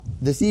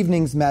This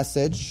evening's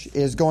message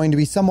is going to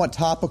be somewhat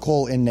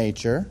topical in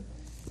nature.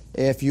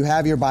 If you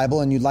have your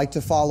Bible and you'd like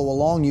to follow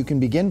along, you can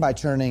begin by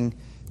turning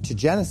to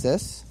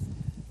Genesis.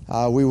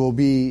 We will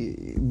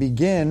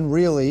begin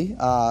really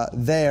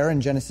there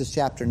in Genesis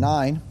chapter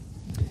 9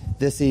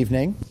 this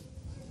evening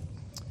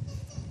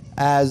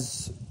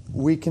as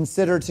we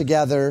consider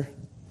together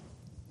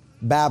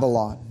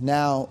Babylon.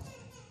 Now,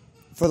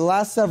 for the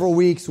last several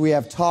weeks, we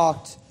have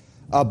talked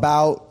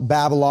about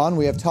Babylon.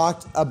 We have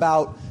talked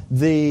about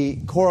the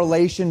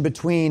correlation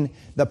between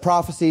the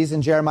prophecies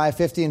in Jeremiah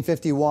 50 and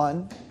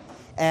 51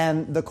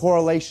 and the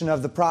correlation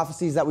of the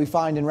prophecies that we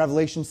find in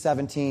Revelation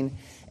 17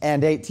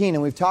 and 18.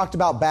 And we've talked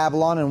about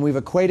Babylon and we've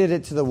equated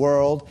it to the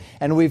world,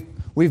 and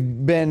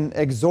we've been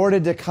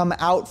exhorted to come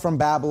out from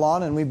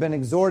Babylon, and we've been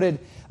exhorted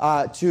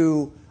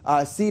to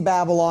see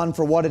Babylon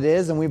for what it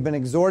is, and we've been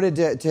exhorted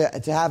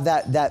to have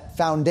that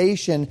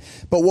foundation.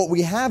 But what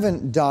we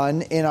haven't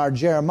done in our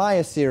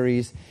Jeremiah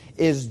series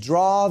is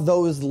draw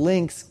those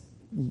links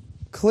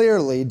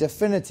clearly,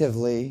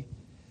 definitively,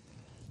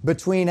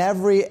 between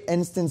every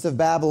instance of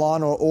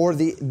Babylon or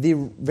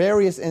the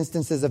various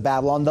instances of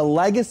Babylon, the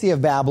legacy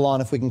of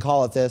Babylon, if we can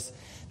call it this,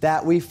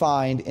 that we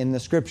find in the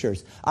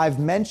Scriptures. I've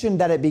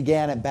mentioned that it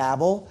began at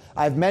Babel.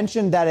 I've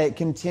mentioned that it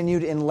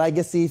continued in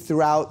legacy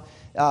throughout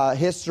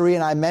history,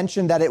 and I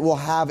mentioned that it will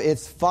have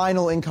its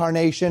final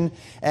incarnation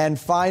and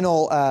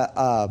final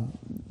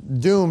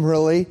doom,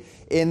 really,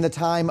 in the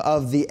time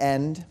of the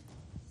end.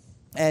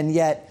 And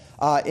yet,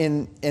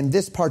 in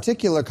this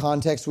particular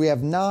context, we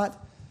have not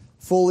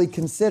fully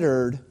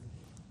considered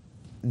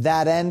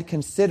that end,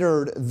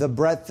 considered the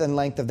breadth and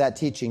length of that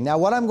teaching. Now,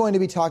 what I'm going to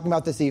be talking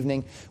about this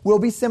evening will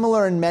be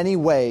similar in many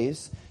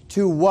ways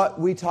to what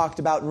we talked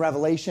about in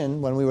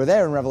Revelation when we were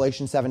there in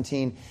Revelation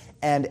 17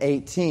 and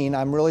 18.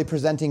 I'm really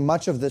presenting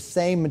much of the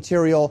same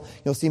material.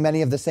 You'll see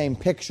many of the same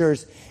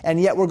pictures, and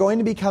yet we're going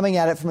to be coming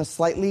at it from a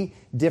slightly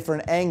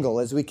different angle.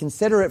 As we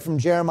consider it from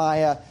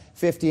Jeremiah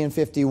 50 and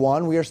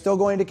 51, we are still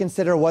going to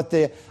consider what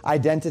the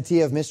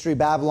identity of Mystery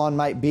Babylon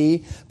might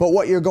be, but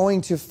what you're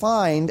going to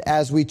find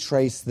as we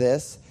trace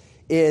this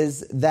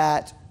is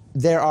that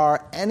there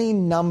are any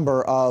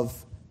number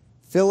of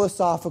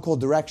philosophical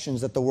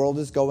directions that the world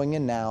is going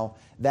in now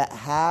that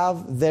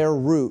have their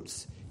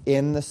roots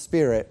in the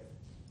spirit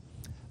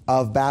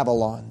of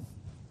Babylon.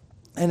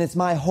 And it's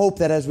my hope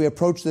that as we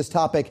approach this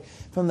topic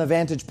from the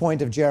vantage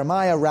point of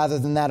Jeremiah rather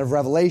than that of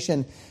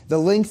Revelation, the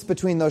links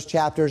between those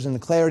chapters and the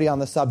clarity on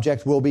the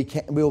subject will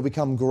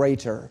become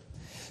greater.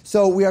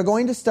 So we are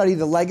going to study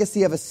the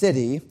legacy of a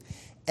city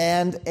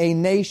and a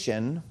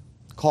nation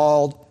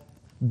called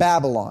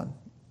Babylon.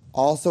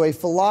 Also a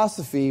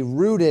philosophy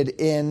rooted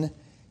in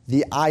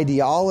the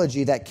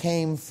ideology that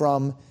came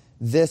from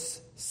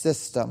this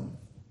system.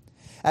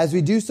 As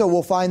we do so,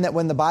 we'll find that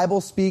when the Bible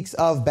speaks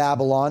of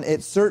Babylon,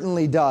 it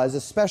certainly does,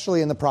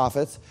 especially in the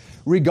prophets,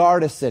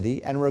 regard a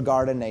city and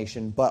regard a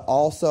nation, but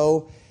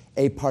also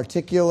a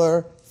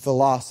particular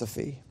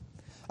philosophy,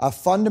 a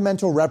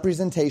fundamental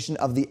representation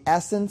of the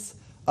essence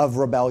of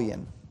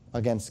rebellion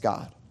against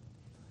God.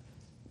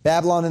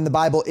 Babylon in the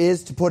Bible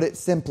is, to put it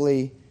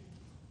simply,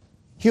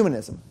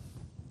 humanism,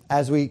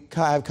 as we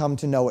have come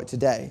to know it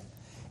today.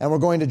 And we're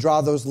going to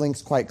draw those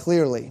links quite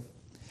clearly.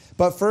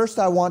 But first,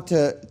 I want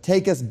to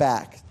take us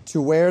back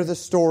to where the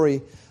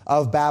story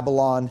of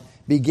Babylon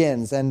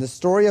begins. And the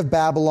story of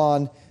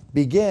Babylon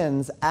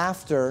begins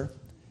after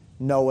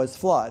Noah's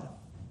flood.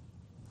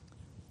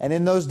 And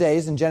in those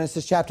days, in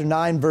Genesis chapter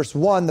 9, verse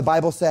 1, the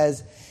Bible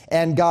says,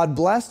 "And God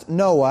blessed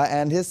Noah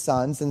and his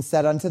sons, and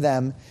said unto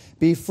them,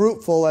 Be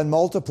fruitful and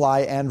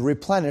multiply and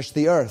replenish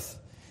the earth."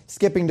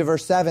 Skipping to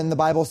verse 7, the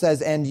Bible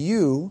says, "And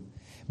you,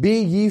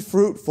 be ye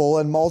fruitful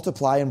and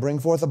multiply and bring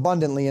forth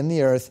abundantly in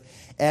the earth,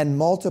 and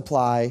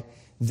multiply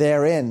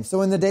therein."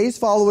 So in the days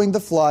following the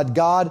flood,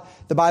 God,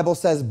 the Bible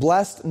says,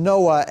 blessed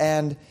Noah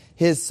and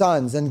his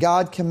sons, and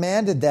God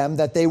commanded them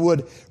that they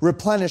would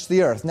replenish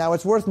the earth. Now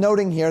it's worth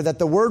noting here that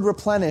the word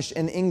replenish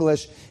in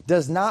English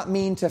does not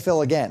mean to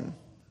fill again.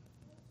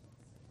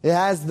 It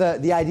has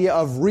the idea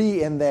of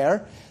re in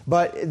there,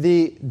 but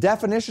the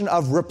definition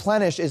of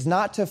replenish is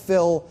not to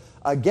fill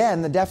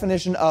again. The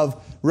definition of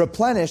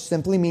replenish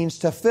simply means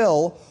to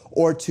fill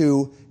or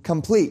to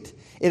complete.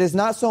 It is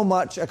not so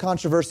much a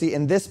controversy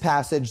in this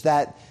passage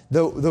that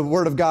the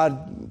Word of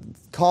God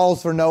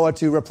calls for Noah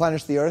to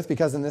replenish the earth,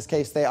 because in this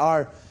case they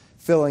are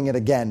filling it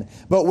again.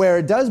 But where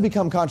it does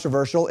become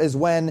controversial is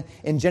when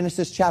in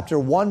Genesis chapter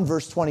 1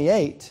 verse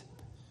 28,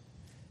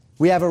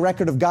 we have a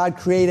record of God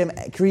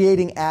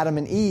creating Adam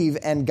and Eve,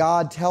 and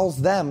God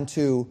tells them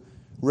to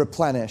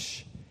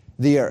replenish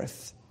the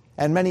earth.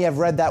 And many have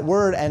read that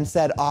word and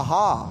said,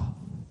 aha,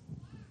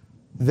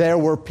 there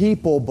were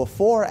people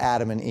before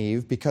Adam and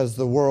Eve because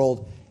the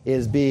world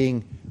is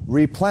being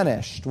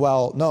replenished.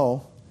 Well,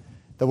 no,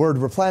 the word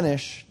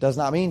replenish does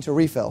not mean to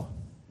refill.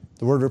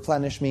 The word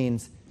replenish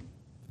means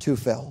to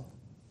fill.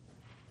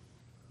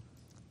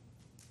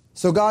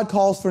 So God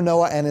calls for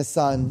Noah and his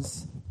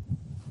sons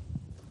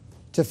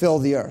to fill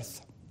the earth.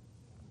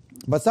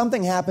 But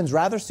something happens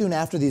rather soon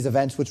after these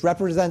events, which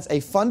represents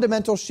a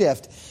fundamental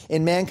shift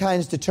in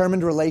mankind's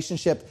determined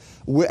relationship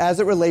as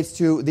it relates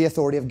to the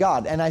authority of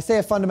God. And I say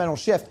a fundamental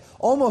shift,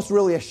 almost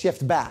really a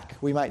shift back,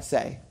 we might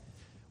say.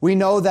 We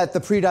know that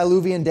the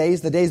pre-diluvian days,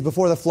 the days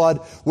before the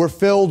flood, were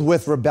filled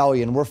with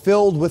rebellion, were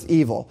filled with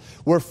evil,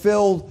 were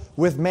filled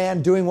with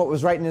man doing what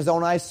was right in his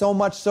own eyes, so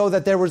much so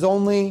that there was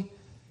only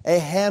a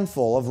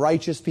handful of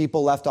righteous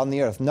people left on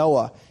the earth.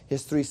 Noah,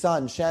 his 3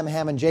 sons, Shem,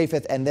 Ham, and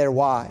Japheth, and their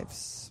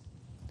wives.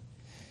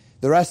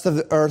 The rest of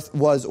the earth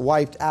was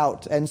wiped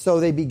out, and so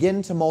they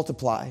begin to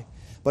multiply.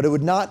 But it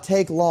would not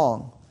take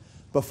long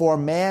before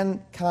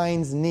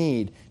mankind's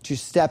need to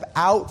step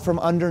out from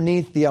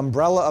underneath the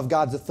umbrella of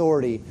God's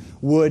authority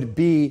would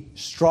be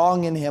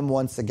strong in him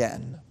once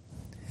again.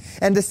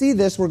 And to see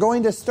this, we're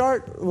going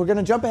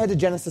to jump ahead to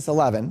Genesis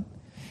 11,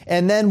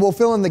 and then we'll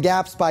fill in the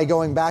gaps by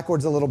going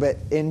backwards a little bit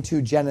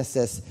into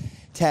Genesis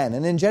 10.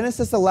 And in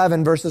Genesis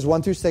 11, verses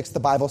 1 through 6, the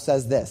Bible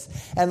says this,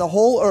 "And the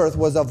whole earth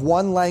was of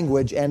one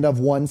language and of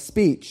one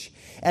speech.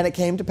 And it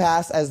came to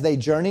pass, as they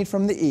journeyed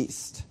from the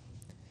east,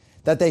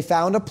 that they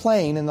found a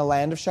plain in the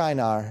land of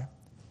Shinar,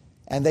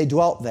 and they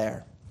dwelt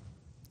there.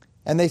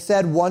 And they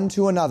said one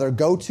to another,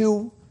 Go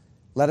to,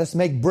 let us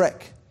make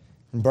brick,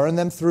 and burn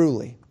them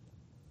thoroughly.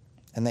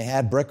 And they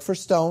had brick for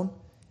stone,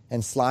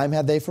 and slime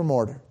had they for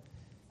mortar.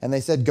 And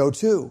they said, Go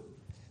to,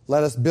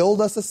 let us build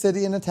us a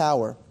city and a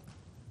tower,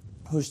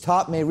 whose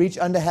top may reach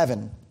unto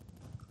heaven,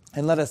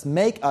 and let us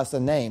make us a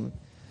name,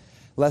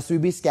 lest we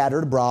be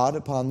scattered abroad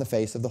upon the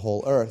face of the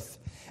whole earth.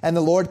 And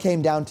the Lord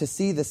came down to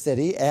see the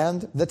city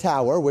and the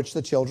tower which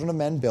the children of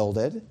men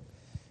builded.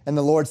 And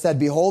the Lord said,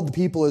 Behold, the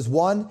people is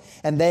one,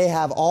 and they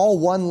have all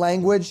one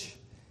language,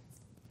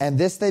 and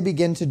this they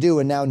begin to do,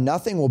 and now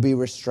nothing will be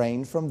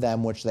restrained from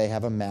them which they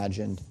have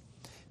imagined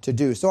to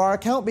do." So our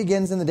account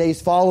begins in the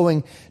days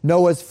following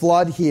Noah's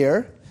flood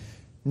here.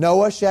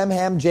 Noah, Shem,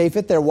 Ham,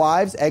 Japheth, their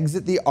wives,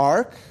 exit the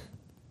ark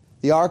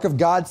of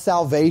God's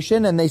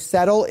salvation, and they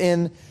settle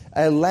in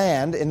a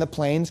land in the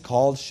plains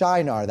called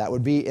Shinar. That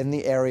would be in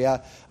the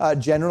area,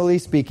 generally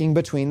speaking,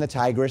 between the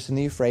Tigris and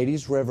the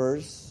Euphrates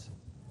rivers.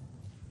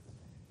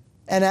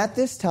 And at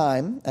this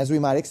time, as we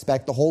might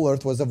expect, the whole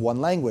earth was of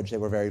one language. They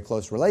were very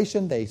close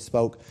relation. They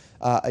spoke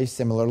a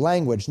similar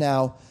language.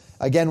 Now,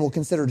 again, we'll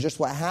consider just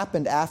what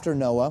happened after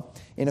Noah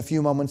in a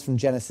few moments from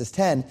Genesis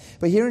 10.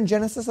 But here in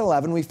Genesis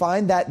 11, we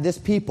find that this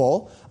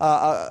people,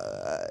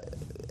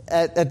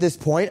 at this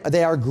point,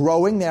 they are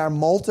growing, they are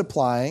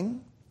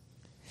multiplying,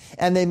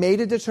 and they made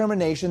a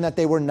determination that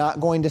they were not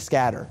going to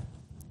scatter.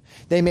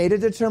 They made a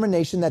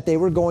determination that they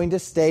were going to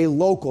stay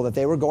local, that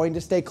they were going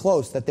to stay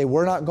close, that they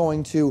were not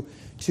going to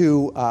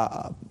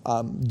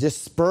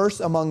disperse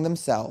among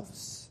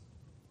themselves.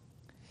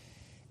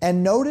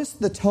 And notice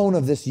the tone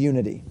of this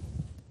unity.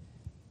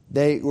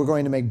 They were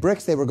going to make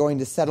bricks, they were going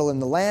to settle in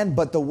the land,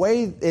 but the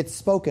way it's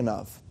spoken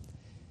of,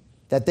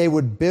 that they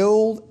would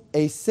build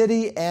a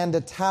city and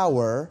a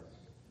tower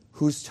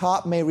whose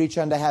top may reach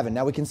unto heaven.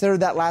 Now, we considered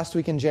that last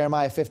week in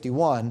Jeremiah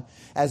 51,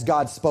 as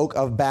God spoke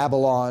of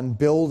Babylon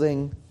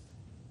building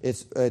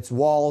its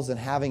walls and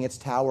having its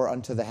tower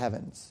unto the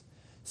heavens.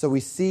 So we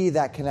see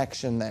that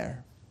connection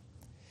there.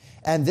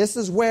 And this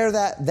is where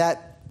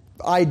that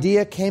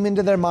idea came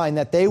into their mind,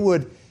 that they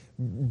would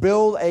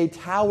build a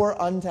tower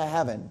unto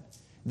heaven,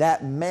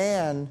 that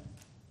man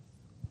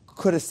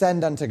could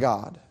ascend unto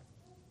God,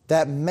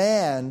 that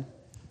man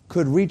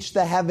could reach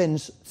the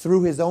heavens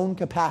through his own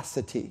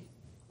capacity.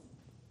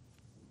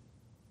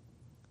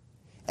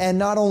 And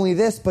not only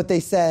this, but they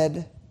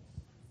said,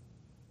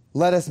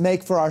 let us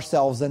make for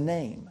ourselves a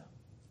name.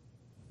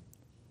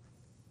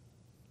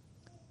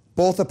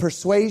 Both a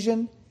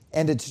persuasion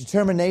and a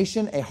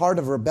determination, a heart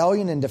of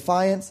rebellion and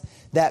defiance,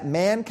 that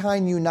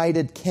mankind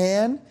united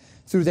can,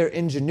 through their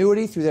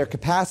ingenuity, through their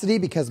capacity,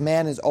 because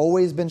man has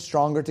always been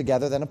stronger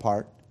together than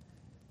apart,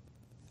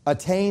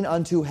 attain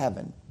unto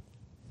heaven.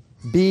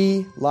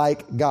 Be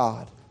like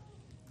God.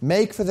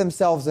 Make for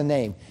themselves a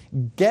name.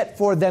 Get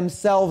for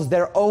themselves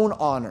their own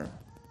honor.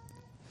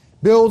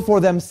 Build for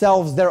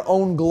themselves their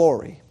own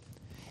glory.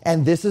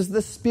 And this is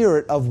the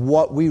spirit of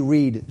what we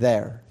read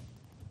there.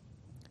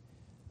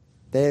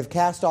 They have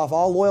cast off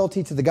all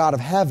loyalty to the God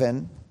of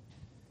heaven,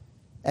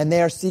 and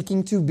they are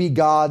seeking to be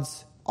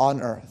gods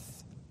on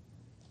earth.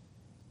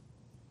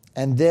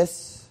 And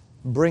this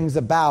brings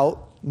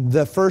about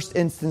the first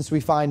instance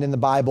we find in the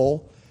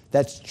Bible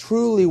that's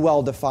truly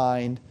well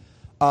defined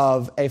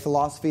of a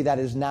philosophy that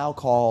is now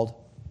called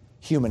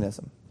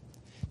humanism.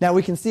 Now,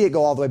 we can see it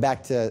go all the way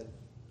back to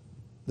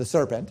the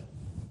serpent,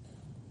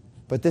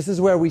 but this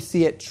is where we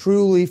see it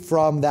truly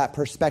from that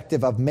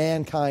perspective of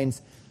mankind's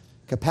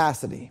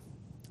capacity,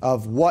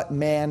 of what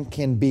man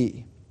can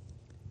be.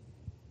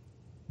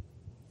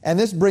 And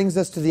this brings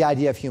us to the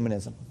idea of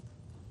humanism.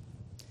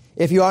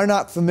 If you are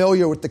not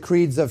familiar with the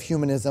creeds of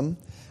humanism,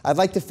 I'd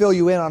like to fill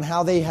you in on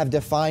how they have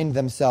defined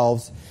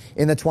themselves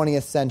in the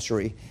 20th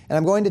century. And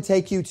I'm going to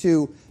take you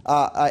to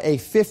a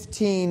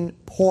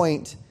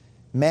 15-point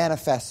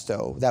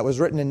manifesto that was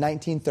written in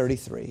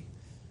 1933.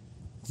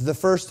 It's the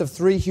first of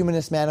 3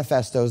 humanist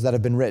manifestos that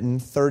have been written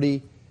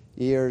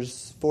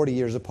years, 40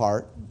 years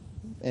apart,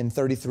 in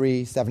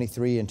 33,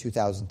 73, and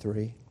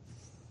 2003.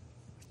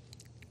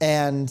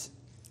 And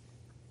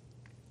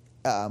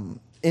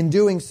in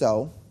doing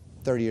so,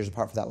 30 years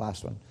apart for that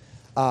last one,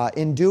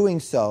 in doing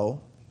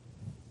so,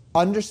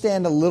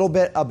 understand a little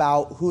bit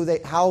about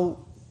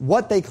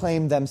what they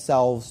claim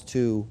themselves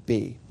to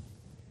be,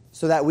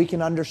 so that we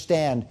can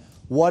understand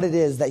what it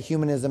is that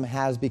humanism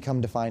has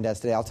become defined as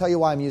today. I'll tell you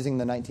why I'm using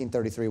the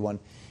 1933 one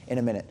in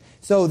a minute.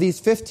 So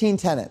these 15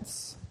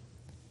 tenets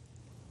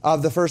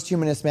of the first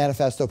Humanist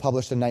Manifesto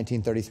published in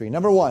 1933.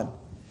 Number one,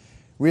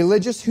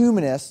 religious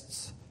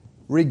humanists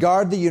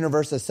regard the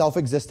universe as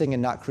self-existing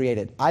and not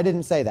created. I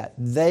didn't say that.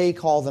 They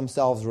call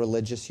themselves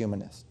religious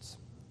humanists.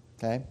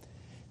 Okay?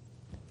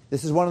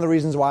 This is one of the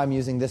reasons why I'm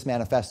using this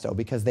manifesto,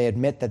 because they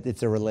admit that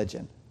it's a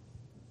religion.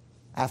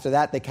 After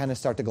that, they kind of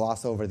start to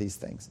gloss over these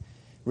things.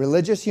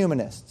 Religious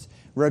humanists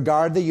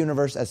regard the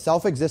universe as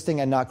self-existing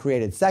and not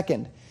created.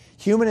 Second,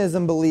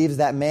 humanism believes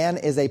that man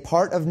is a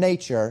part of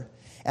nature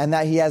and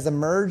that he has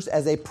emerged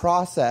as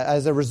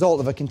a result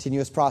of a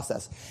continuous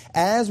process.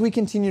 As we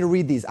continue to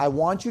read these, I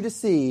want you to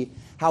see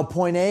how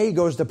point A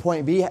goes to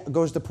point B,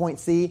 goes to point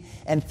C,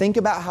 and think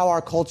about how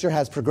our culture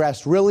has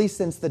progressed really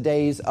since the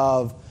days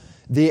of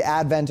the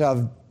advent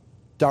of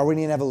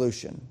Darwinian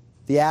evolution,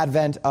 the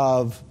advent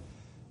of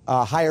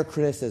higher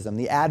criticism,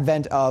 the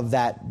advent of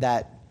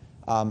that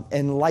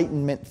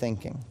Enlightenment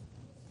thinking,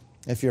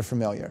 if you're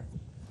familiar.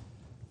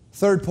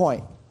 Third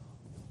point,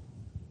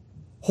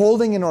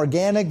 holding an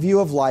organic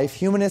view of life,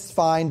 humanists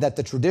find that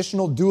the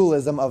traditional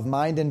dualism of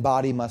mind and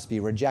body must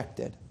be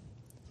rejected.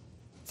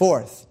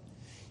 Fourth,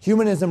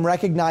 humanism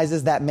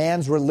recognizes that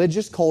man's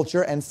religious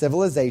culture and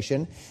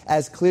civilization,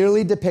 as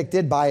clearly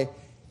depicted by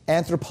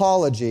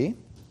anthropology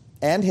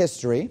and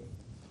history,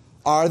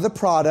 are the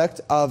product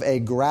of a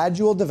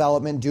gradual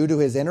development due to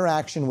his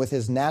interaction with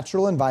his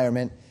natural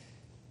environment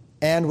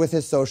and with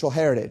his social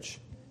heritage.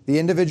 The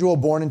individual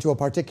born into a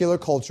particular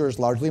culture is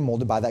largely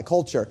molded by that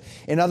culture.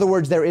 In other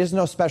words, there is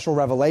no special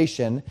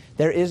revelation.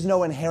 There is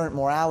no inherent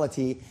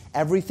morality.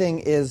 Everything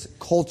is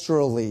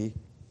culturally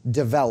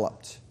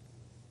developed.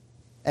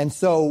 And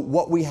so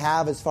what we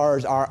have as far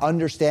as our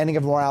understanding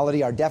of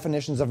morality, our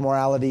definitions of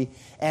morality,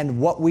 and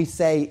what we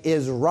say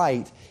is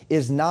right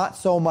is not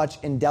so much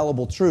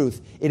indelible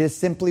truth. It is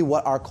simply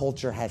what our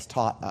culture has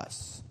taught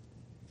us.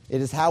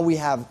 It is how we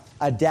have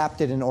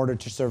adapted in order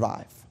to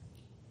survive.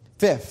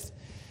 Fifth,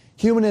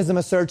 humanism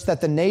asserts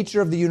that the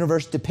nature of the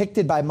universe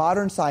depicted by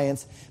modern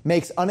science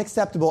makes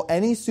unacceptable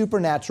any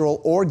supernatural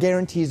or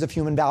guarantees of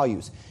human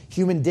values.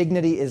 Human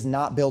dignity is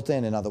not built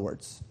in other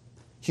words.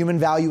 Human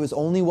value is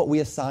only what we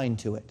assign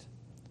to it.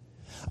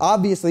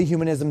 Obviously,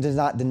 humanism does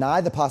not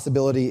deny the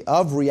possibility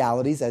of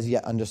realities as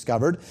yet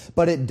undiscovered,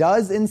 but it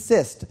does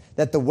insist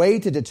that the way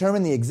to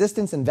determine the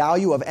existence and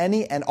value of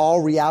any and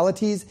all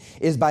realities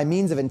is by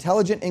means of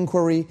intelligent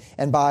inquiry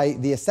and by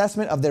the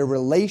assessment of their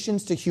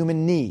relations to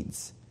human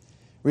needs.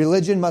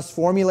 Religion must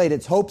formulate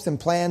its hopes and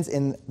plans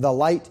in the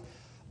light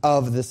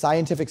of the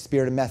scientific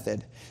spirit and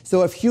method.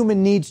 So if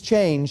human needs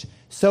change,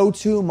 so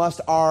too must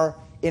our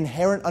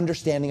inherent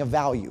understanding of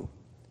value.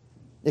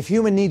 If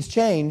human needs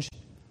change,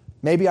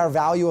 maybe our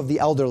value of the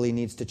elderly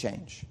needs to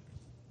change.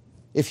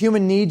 If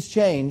human needs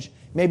change,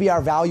 maybe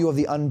our value of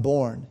the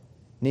unborn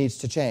needs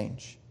to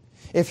change.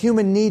 If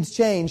human needs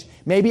change,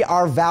 maybe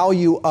our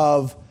value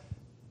of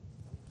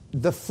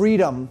the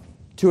freedom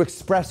to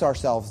express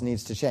ourselves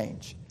needs to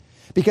change.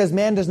 Because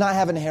man does not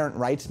have inherent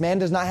rights. Man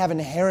does not have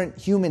inherent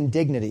human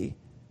dignity.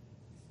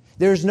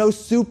 There's no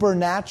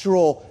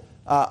supernatural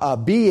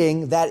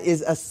being that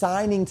is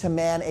assigning to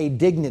man a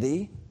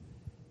dignity.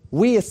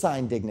 We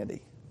assign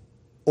dignity,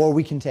 or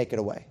we can take it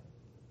away.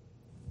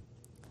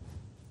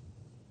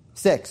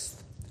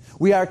 Sixth,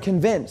 we are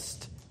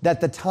convinced that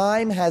the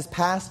time has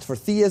passed for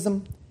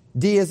theism,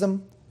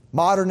 deism,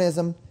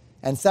 modernism,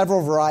 and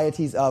several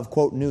varieties of,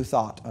 quote, new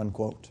thought,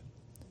 unquote.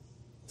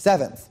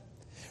 Seventh,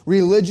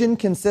 religion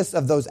consists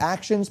of those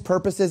actions,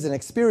 purposes, and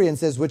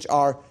experiences which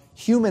are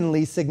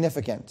humanly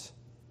significant.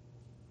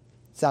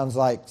 Sounds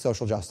like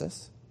social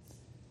justice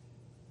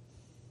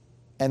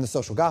and the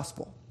social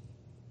gospel.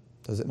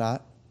 Does it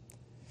not?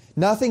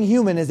 Nothing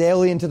human is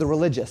alien to the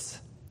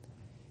religious.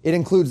 It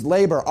includes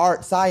labor,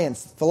 art,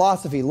 science,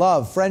 philosophy,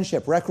 love,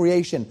 friendship,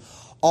 recreation.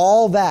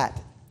 All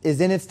that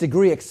is in its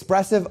degree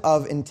expressive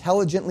of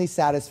intelligently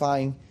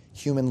satisfying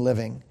human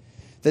living.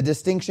 The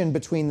distinction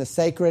between the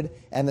sacred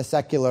and the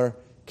secular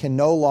can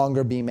no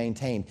longer be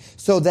maintained.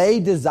 So they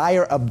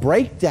desire a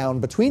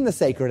breakdown between the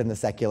sacred and the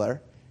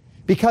secular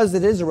because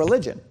it is a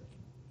religion,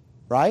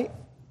 right?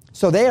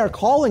 So they are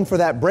calling for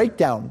that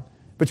breakdown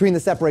between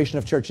the separation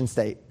of church and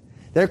state.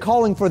 They're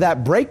calling for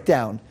that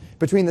breakdown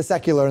between the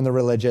secular and the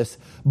religious,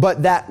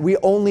 but that we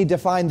only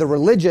define the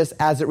religious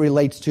as it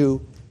relates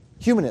to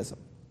humanism.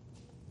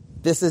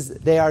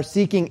 They are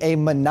seeking a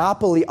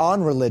monopoly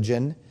on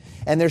religion,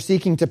 and they're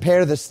seeking to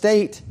pair the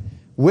state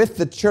with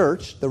the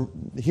church, the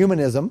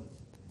humanism,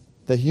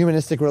 the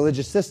humanistic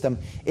religious system,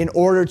 in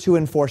order to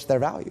enforce their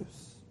values.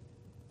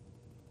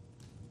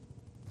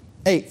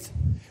 Eighth,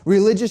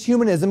 Religious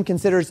humanism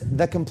considers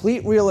the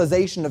complete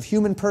realization of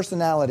human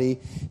personality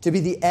to be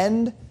the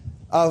end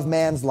of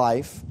man's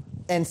life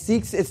and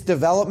seeks its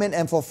development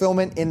and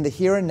fulfillment in the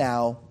here and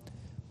now.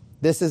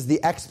 This is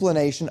the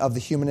explanation of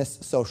the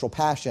humanist social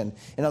passion.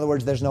 In other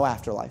words, there's no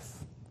afterlife.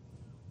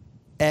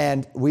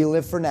 And we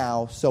live for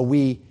now, so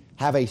we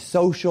have a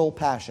social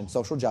passion,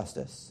 social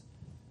justice,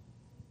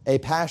 a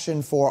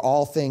passion for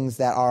all things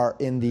that are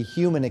in the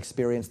human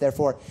experience.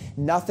 Therefore,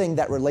 nothing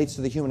that relates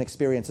to the human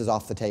experience is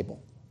off the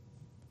table.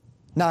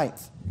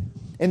 Ninth,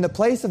 in the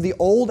place of the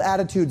old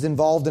attitudes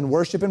involved in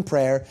worship and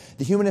prayer,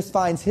 the humanist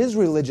finds his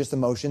religious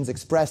emotions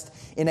expressed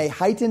in a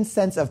heightened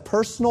sense of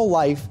personal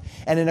life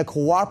and in a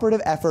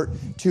cooperative effort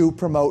to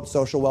promote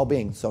social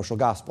well-being, social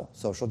gospel,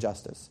 social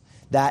justice.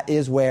 That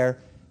is where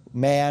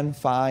man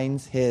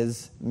finds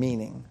his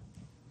meaning.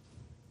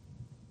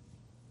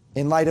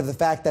 In light of the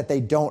fact that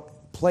they don't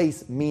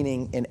place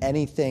meaning in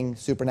anything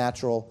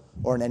supernatural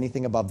or in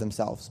anything above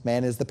themselves.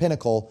 Man is the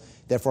pinnacle,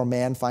 therefore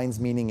man finds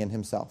meaning in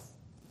himself.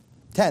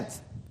 10th,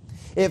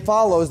 it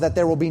follows that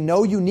there will be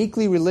no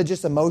uniquely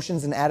religious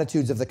emotions and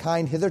attitudes of the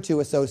kind hitherto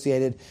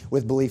associated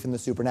with belief in the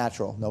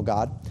supernatural, no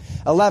God.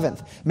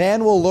 11th,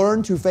 man will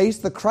learn to face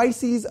the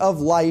crises of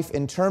life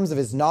in terms of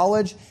his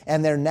knowledge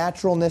and their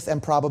naturalness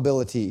and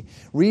probability.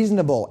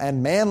 Reasonable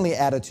and manly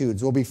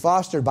attitudes will be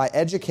fostered by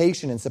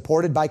education and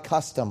supported by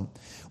custom.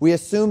 We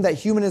assume that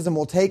humanism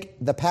will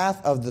take the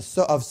path of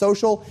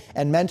social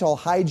and mental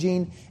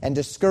hygiene and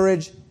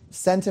discourage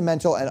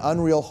sentimental and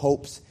unreal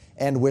hopes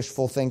and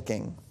wishful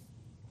thinking.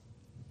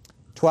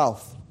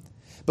 12th,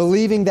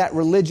 believing that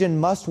religion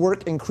must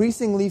work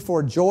increasingly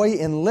for joy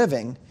in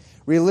living,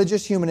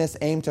 religious humanists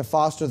aim to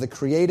foster the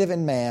creative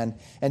in man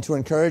and to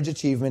encourage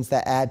achievements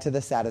that add to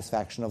the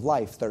satisfaction of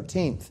life.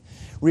 13th,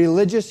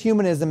 religious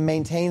humanism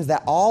maintains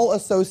that all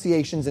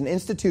associations and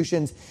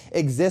institutions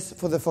exist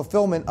for the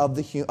fulfillment of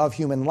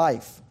human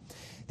life.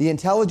 The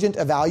intelligent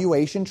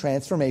evaluation,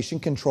 transformation,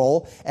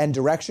 control, and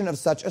direction of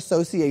such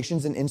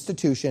associations and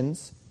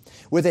institutions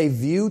with a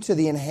view to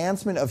the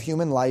enhancement of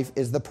human life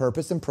is the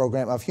purpose and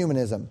program of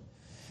humanism.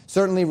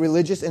 Certainly,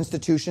 religious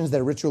institutions,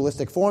 their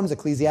ritualistic forms,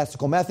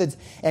 ecclesiastical methods,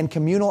 and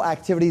communal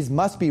activities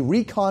must be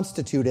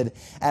reconstituted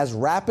as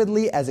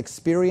rapidly as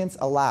experience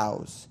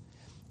allows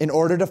in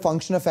order to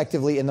function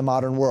effectively in the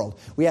modern world.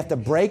 We have to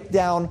break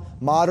down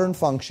modern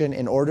function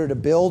in order to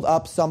build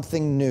up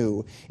something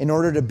new, in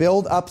order to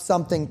build up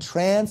something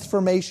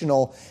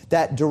transformational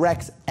that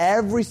directs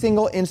every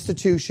single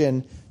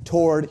institution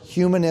toward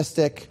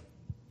humanistic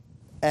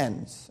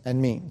ends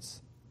and means.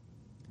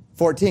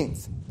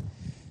 14th,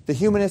 the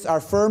humanists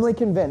are firmly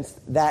convinced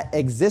that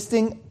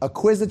existing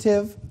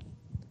acquisitive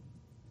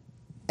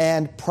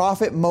and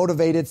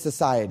profit-motivated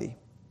society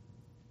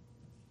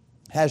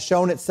has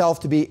shown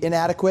itself to be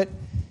inadequate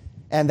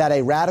and that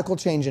a radical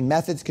change in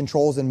methods,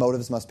 controls, and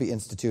motives must be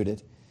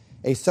instituted.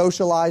 A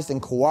socialized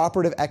and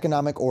cooperative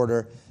economic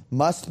order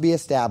must be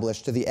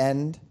established to the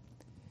end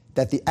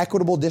that the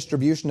equitable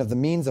distribution of the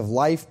means of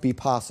life be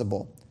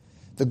possible.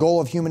 The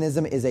goal of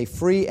humanism is a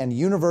free and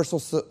universal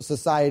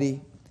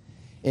society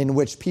in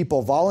which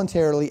people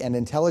voluntarily and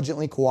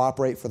intelligently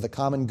cooperate for the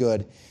common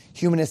good.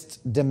 Humanists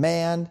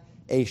demand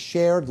a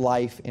shared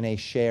life in a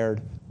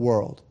shared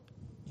world.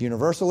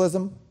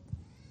 Universalism,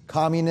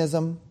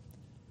 communism,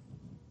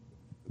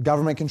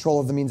 government control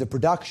of the means of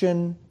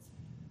production,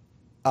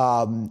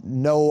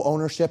 no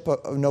ownership,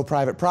 no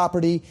private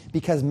property,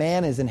 because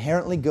man is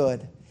inherently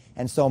good,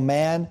 and so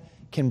man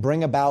can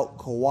bring about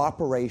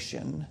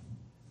cooperation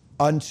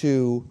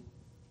unto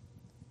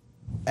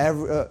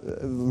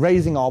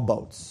raising all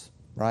boats,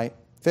 right?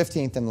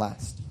 15th and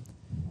last.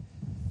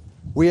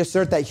 We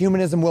assert that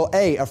humanism will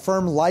A,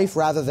 affirm life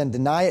rather than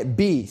deny it,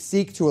 B,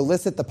 seek to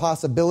elicit the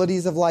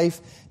possibilities of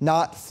life,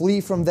 not flee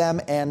from them,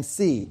 and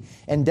C,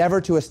 endeavor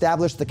to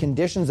establish the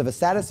conditions of a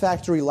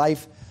satisfactory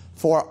life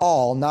for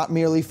all, not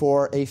merely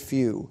for a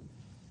few.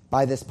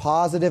 By this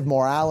positive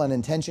morale and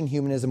intention,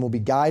 humanism will be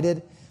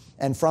guided,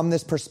 and from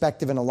this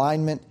perspective and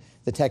alignment,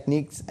 the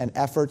techniques and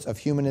efforts of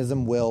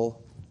humanism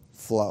will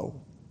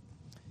flow.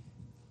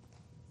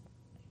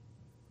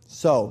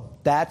 So,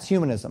 that's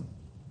humanism.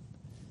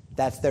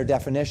 That's their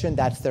definition,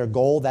 that's their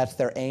goal, that's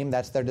their aim,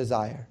 that's their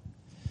desire.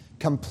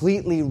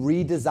 Completely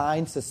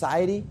redesign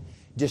society,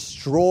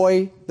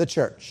 destroy the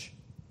church.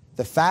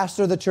 The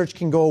faster the church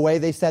can go away,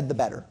 they said, the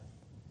better.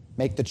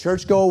 Make the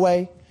church go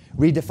away,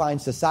 redefine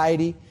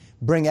society,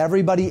 bring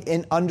everybody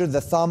in under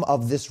the thumb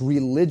of this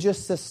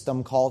religious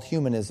system called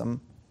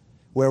humanism,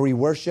 where we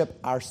worship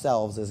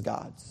ourselves as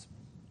gods.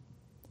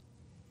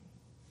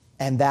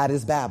 And that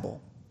is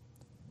Babel.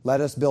 Let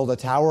us build a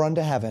tower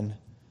unto heaven.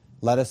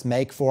 Let us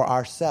make for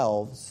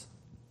ourselves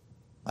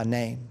a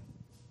name.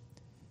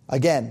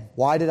 Again,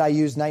 why did I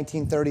use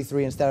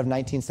 1933 instead of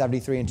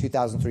 1973 and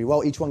 2003?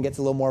 Well, each one gets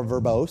a little more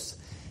verbose,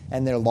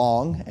 and they're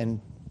long,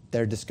 and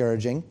they're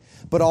discouraging.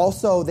 But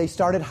also, they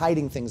started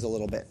hiding things a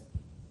little bit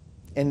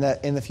in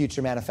the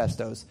future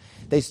manifestos.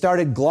 They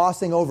started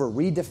glossing over,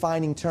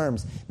 redefining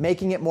terms,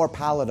 making it more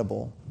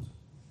palatable,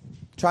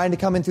 trying to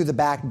come in through the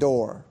back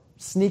door,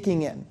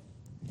 sneaking in.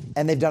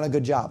 And they've done a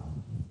good job.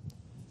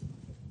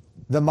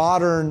 The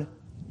modern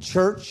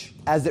church,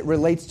 as it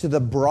relates to the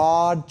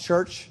broad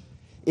church,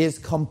 is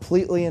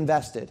completely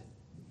invested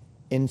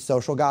in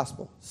social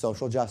gospel,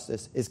 social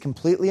justice, is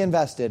completely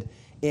invested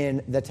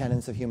in the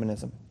tenets of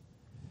humanism.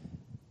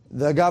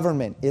 The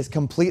government is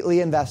completely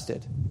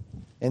invested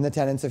in the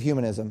tenets of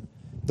humanism.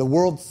 The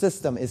world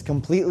system is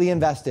completely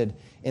invested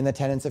in the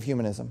tenets of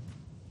humanism.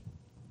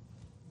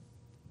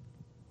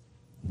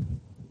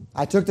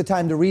 I took the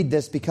time to read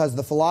this because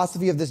the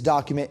philosophy of this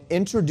document,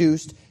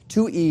 introduced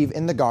to Eve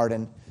in the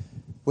garden,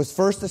 was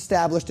first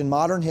established in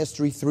modern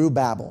history through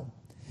Babel.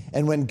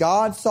 And when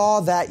God saw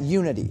that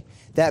unity,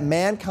 that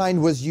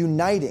mankind was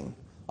uniting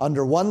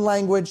under one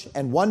language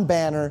and one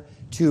banner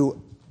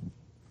to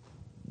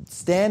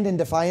stand in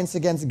defiance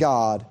against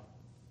God,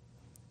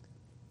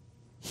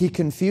 He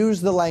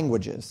confused the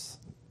languages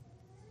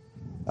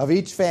of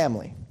each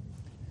family,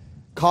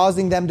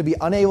 causing them to be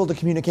unable to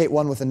communicate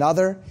one with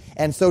another,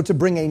 and so to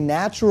bring a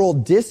natural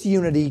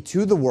disunity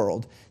to the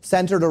world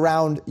centered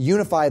around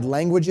unified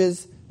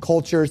languages,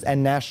 cultures,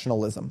 and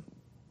nationalism,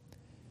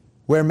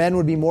 where men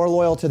would be more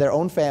loyal to their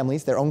own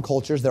families, their own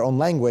cultures, their own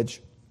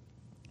language,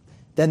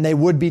 than they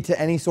would be to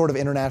any sort of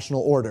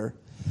international order,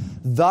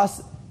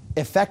 thus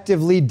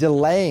effectively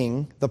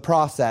delaying the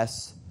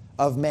process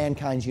of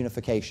mankind's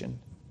unification.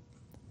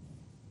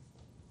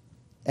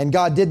 And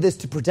God did this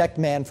to protect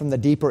man from the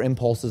deeper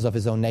impulses of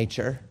his own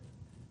nature.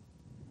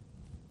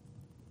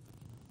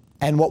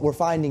 And what we're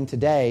finding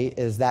today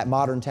is that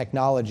modern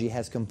technology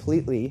is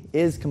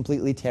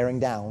completely tearing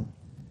down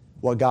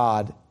what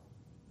God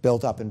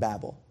built up in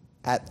Babel,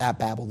 at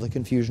Babel, the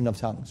confusion of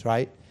tongues,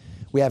 right?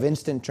 We have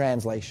instant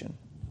translation.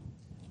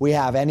 We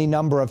have any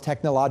number of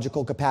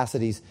technological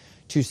capacities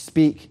to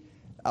speak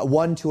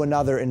one to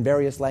another in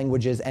various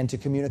languages and to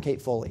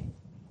communicate fully.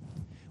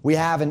 We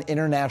have an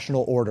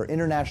international order,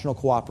 international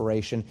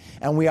cooperation,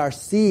 and we are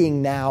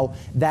seeing now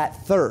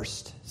that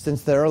thirst,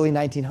 since the early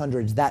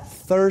 1900s, that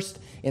thirst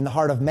in the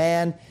heart of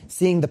man,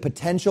 seeing the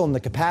potential and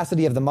the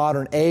capacity of the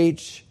modern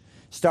age,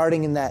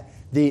 starting in that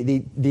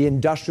the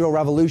Industrial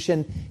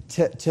Revolution,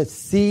 to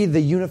see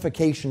the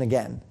unification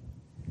again,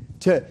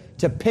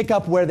 to pick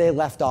up where they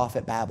left off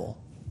at Babel.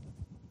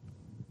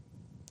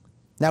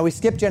 Now we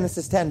skip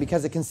Genesis 10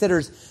 because it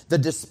considers the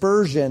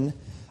dispersion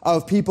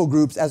of people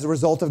groups as a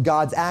result of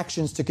God's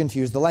actions to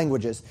confuse the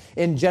languages.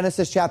 In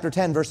Genesis chapter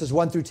 10, verses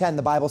 1 through 10,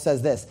 the Bible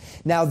says this: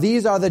 "Now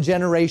these are the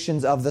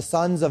generations of the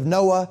sons of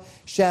Noah,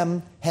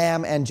 Shem,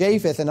 Ham, and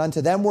Japheth, and unto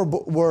them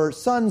were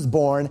sons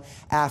born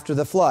after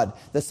the flood.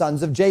 The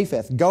sons of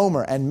Japheth,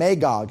 Gomer, and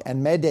Magog,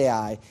 and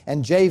Madai,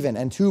 and Javan,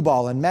 and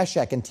Tubal, and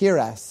Meshech, and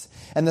Tiras.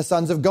 And the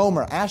sons of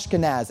Gomer,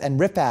 Ashkenaz, and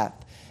Riphath,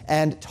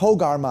 and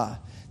Togarmah.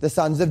 The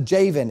sons of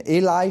Javan,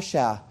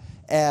 Elisha,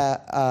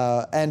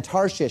 and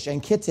Tarshish,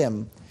 and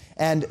Kittim,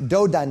 and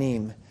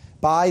Dodanim.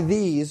 By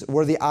these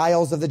were the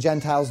isles of the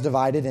Gentiles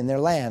divided in their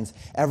lands,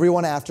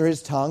 everyone after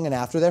his tongue and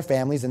after their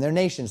families and their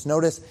nations."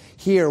 Notice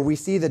here we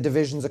see the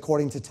divisions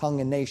according to tongue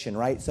and nation,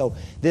 right? So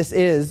this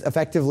is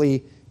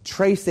effectively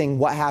tracing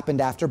what happened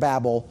after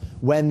Babel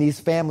when these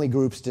family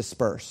groups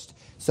dispersed.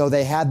 So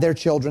they had their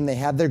children, they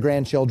had their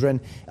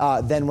grandchildren.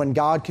 Then when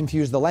God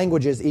confused the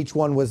languages, each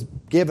one was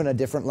given a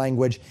different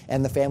language,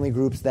 and the family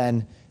groups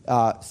then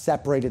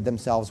separated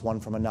themselves one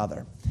from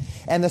another.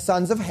 "And the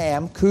sons of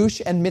Ham,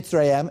 Cush, and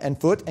Mitzrayim, and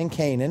Phut, and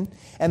Canaan.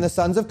 And the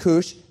sons of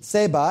Cush,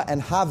 Seba,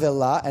 and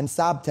Havilah, and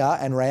Sabta,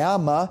 and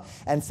Raamah,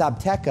 and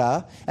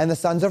Sabteka. And the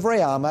sons of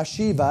Raamah,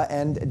 Sheba,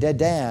 and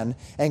Dedan.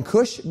 And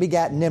Cush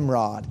begat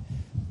Nimrod.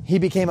 He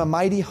became a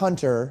mighty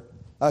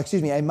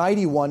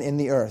one in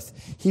the earth.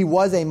 He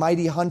was a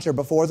mighty hunter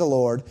before the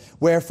Lord.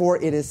 Wherefore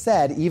it is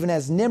said, even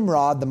as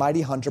Nimrod, the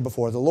mighty hunter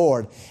before the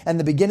Lord. And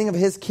the beginning of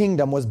his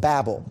kingdom was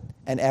Babel,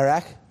 and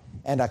Erech,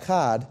 and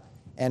Akkad,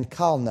 and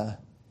Calneh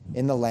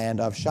in the land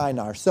of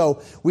Shinar." So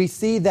we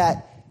see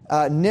that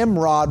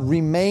Nimrod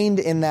remained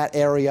in that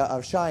area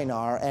of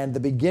Shinar, and the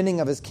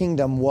beginning of his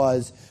kingdom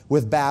was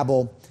with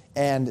Babel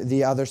and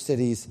the other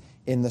cities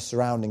in the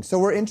surroundings. So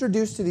we're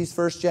introduced to these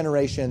first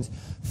generations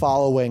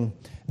following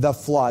the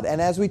flood. And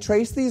as we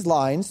trace these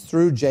lines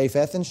through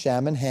Japheth and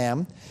Shem and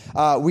Ham,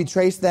 we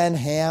trace then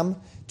Ham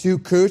to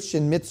Cush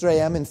and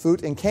Mitzrayim and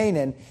Phut and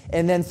Canaan,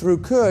 and then through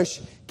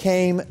Cush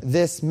came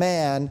this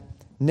man,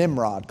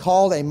 Nimrod,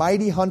 called a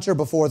mighty hunter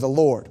before the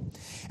Lord.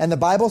 And the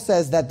Bible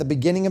says that the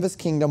beginning of his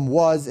kingdom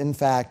was, in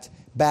fact,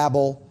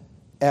 Babel,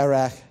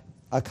 Erech,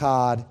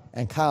 Akkad,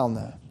 and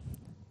Calneh.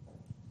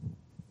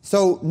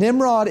 So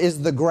Nimrod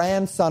is the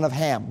grandson of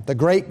Ham, the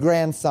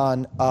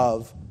great-grandson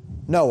of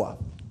Noah.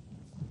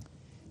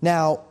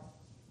 Now,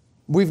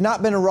 we've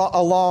not been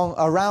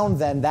around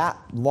then that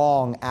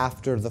long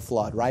after the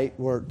flood, right?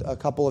 We're a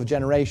couple of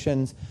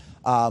generations.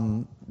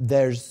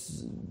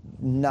 There's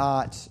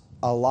not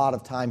a lot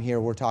of time here.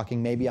 We're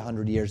talking maybe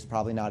 100 years,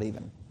 probably not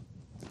even,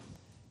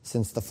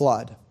 since the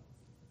flood.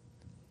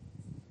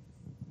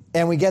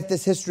 And we get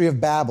this history of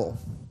Babel.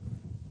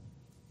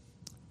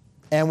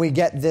 And we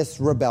get this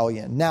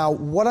rebellion. Now,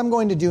 what I'm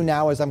going to do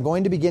now is I'm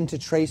going to begin to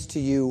trace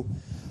to you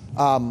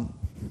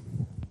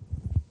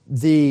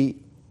the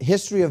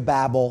history of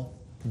Babel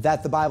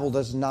that the Bible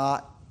does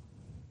not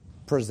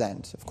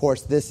present. Of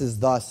course, this is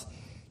thus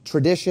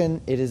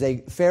tradition. It is a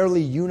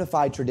fairly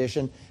unified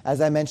tradition.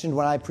 As I mentioned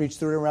when I preached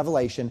through in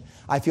Revelation,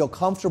 I feel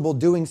comfortable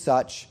doing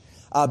such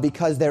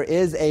because there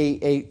is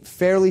a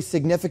fairly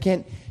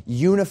significant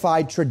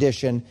unified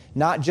tradition,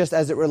 not just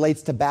as it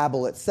relates to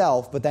Babel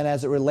itself, but then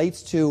as it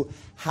relates to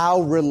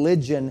how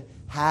religion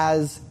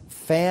has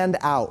fanned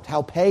out,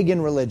 how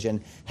pagan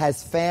religion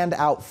has fanned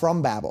out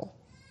from Babel,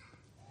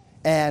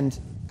 and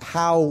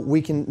how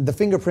we can, the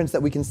fingerprints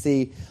that we can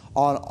see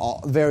on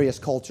all various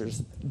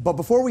cultures. But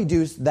before we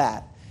do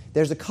that,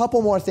 there's a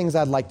couple more things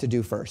I'd like to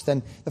do first.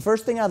 And the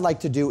first thing I'd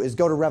like to do is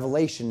go to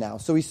Revelation now.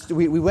 So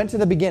we went to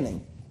the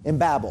beginning in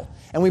Babel,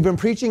 and we've been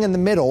preaching in the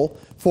middle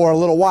for a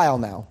little while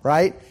now,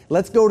 right?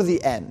 Let's go to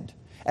the end.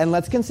 And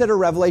let's consider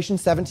Revelation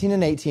 17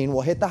 and 18.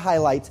 We'll hit the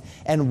highlights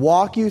and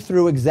walk you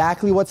through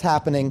exactly what's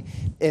happening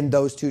in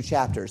those two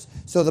chapters.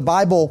 So the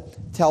Bible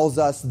tells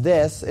us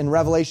this in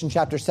Revelation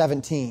chapter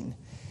 17.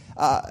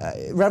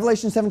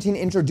 Revelation 17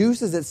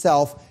 introduces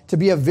itself to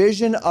be a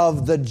vision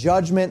of the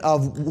judgment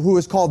of who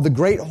is called the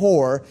great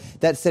whore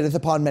that sitteth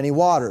upon many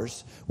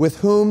waters, with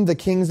whom the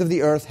kings of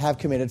the earth have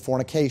committed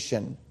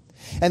fornication.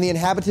 And the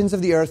inhabitants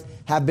of the earth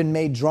have been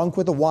made drunk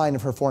with the wine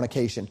of her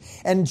fornication.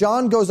 And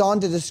John goes on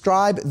to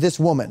describe this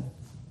woman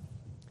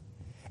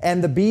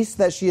and the beast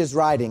that she is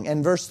riding.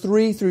 And verse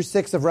 3 through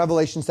 6 of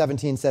Revelation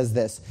 17 says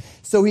this: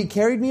 So he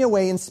carried me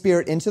away in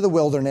spirit into the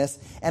wilderness,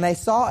 and I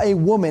saw a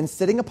woman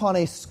sitting upon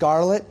a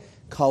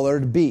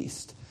scarlet-colored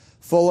beast,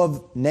 full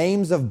of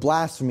names of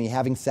blasphemy,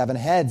 having 7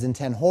 heads and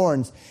 10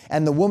 horns.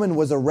 And the woman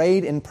was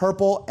arrayed in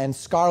purple and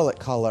scarlet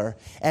color,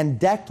 and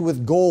decked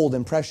with gold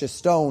and precious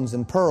stones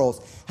and pearls,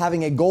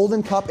 having a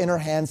golden cup in her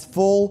hands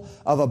full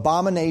of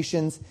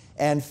abominations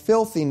and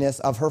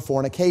filthiness of her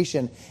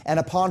fornication. And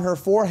upon her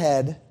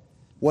forehead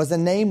was a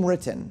name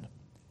written,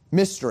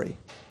 Mystery,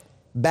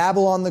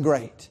 Babylon the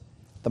Great,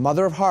 the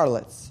mother of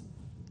harlots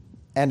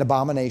and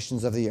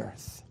abominations of the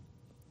earth.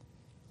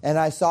 And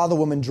I saw the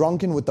woman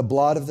drunken with the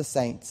blood of the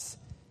saints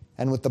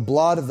and with the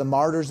blood of the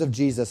martyrs of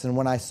Jesus. And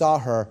when I saw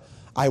her,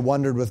 I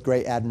wondered with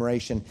great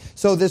admiration.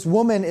 So this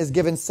woman is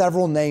given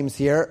several names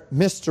here: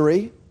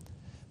 Mystery,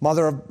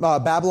 mother of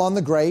Babylon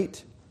the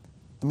Great,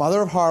 the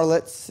mother of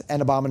harlots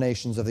and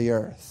abominations of the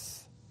earth.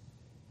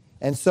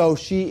 And so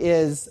she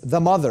is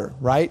the mother,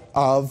 right,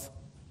 of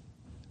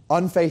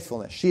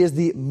unfaithfulness. She is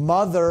the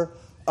mother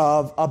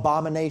of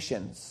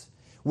abominations,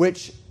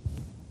 which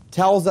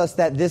tells us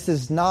that this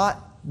is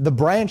not the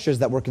branches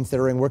that we're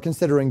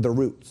considering the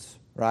roots,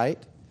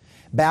 right?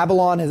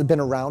 Babylon has been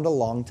around a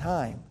long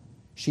time.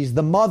 She's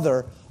the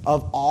mother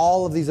of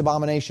all of these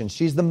abominations.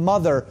 She's the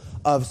mother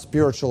of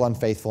spiritual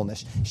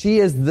unfaithfulness. She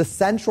is the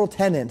central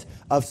tenet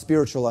of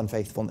spiritual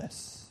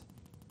unfaithfulness.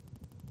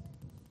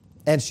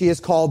 And she is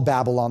called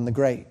Babylon the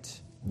Great.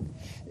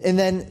 And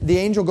then the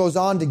angel goes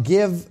on to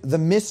give the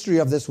mystery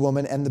of this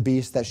woman and the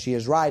beast that she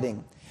is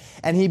riding.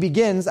 And he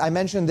begins, I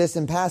mentioned this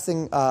in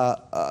passing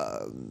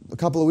a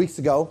couple of weeks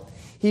ago,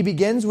 he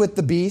begins with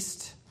the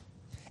beast,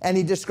 and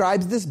he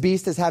describes this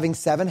beast as having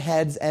 7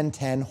 heads and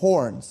 10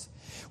 horns.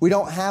 We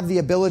don't have the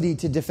ability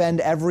to defend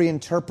every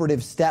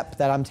interpretive step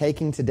that I'm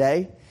taking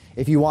today.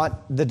 If you want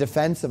the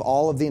defense of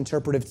all of the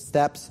interpretive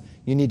steps,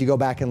 you need to go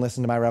back and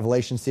listen to my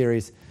Revelation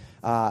series.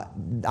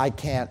 I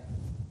can't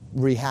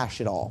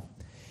rehash it all.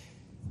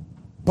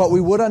 But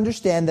we would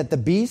understand that the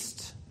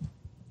beast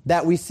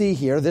that we see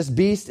here, this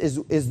beast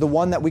is the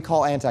one that we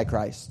call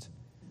Antichrist,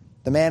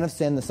 the man of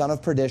sin, the son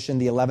of perdition,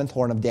 the 11th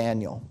horn of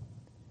Daniel.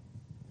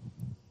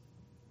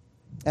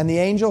 And the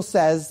angel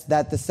says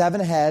that the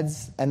 7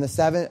 heads and the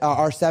 7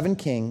 are 7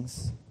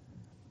 kings,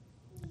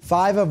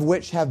 5 of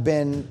which have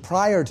been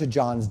prior to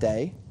John's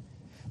day.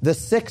 The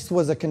 6th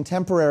was a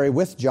contemporary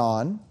with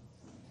John,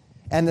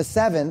 and the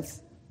 7th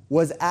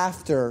was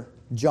after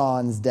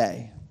John's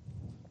day,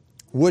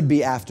 would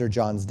be after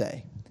John's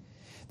day.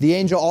 The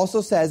angel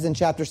also says in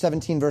chapter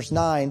 17, verse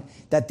 9,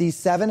 that these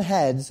 7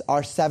 heads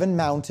are 7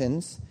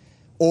 mountains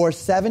or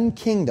 7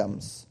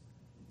 kingdoms,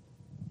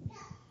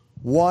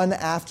 one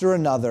after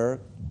another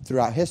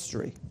throughout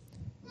history.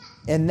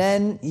 And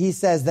then he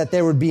says that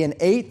there would be an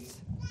 8th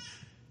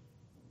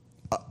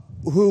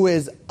who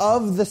is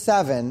of the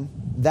 7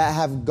 that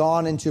have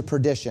gone into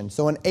perdition.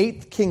 So an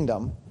 8th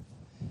kingdom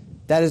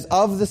that is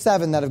of the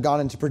 7 that have gone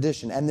into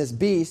perdition. And this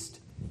beast,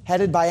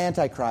 headed by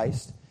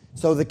Antichrist,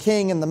 so the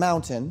king and the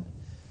mountain,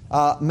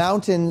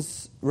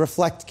 mountains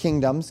reflect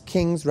kingdoms,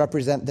 kings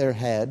represent their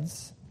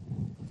heads,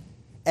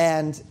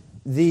 and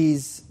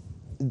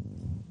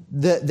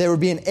there would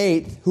be an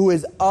 8th who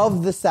is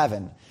of the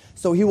 7.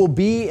 So he will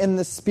be in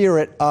the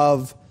spirit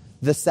of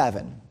the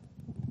 7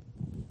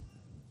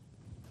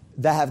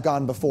 that have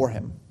gone before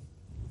him.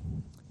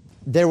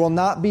 There will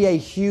not be a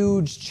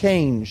huge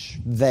change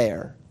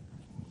there.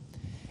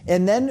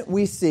 And then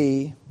we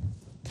see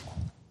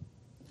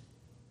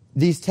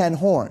these 10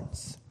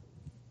 horns.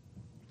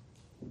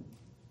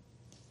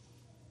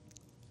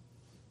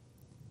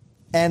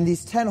 And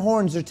these 10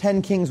 horns are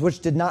 10 kings which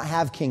did not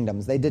have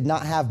kingdoms. They did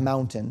not have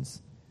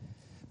mountains,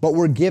 but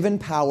were given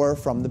power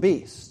from the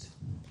beast.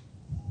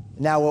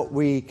 Now what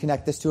we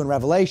connect this to in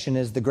Revelation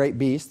is the great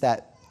beast,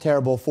 that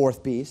terrible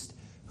fourth beast,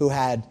 who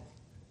had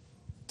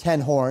 10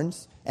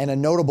 horns and a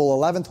notable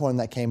 11th horn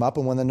that came up.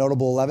 And when the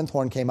notable 11th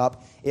horn came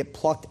up, it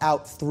plucked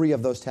out 3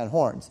 of those 10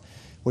 horns,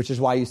 which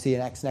is why you see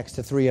an X next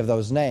to 3 of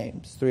those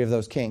names, 3 of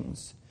those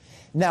kings.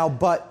 Now,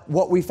 but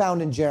what we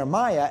found in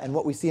Jeremiah and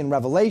what we see in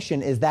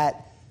Revelation is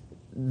that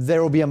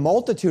there will be a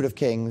multitude of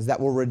kings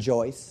that will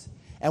rejoice.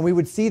 And we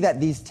would see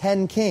that these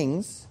 10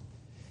 kings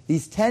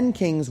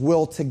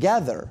will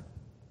together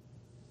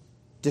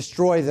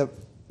destroy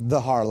the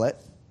harlot.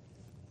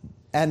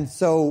 And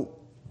so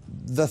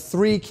the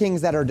 3 kings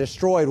that are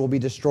destroyed will be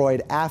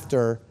destroyed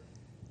after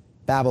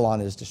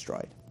Babylon is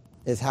destroyed,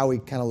 is how we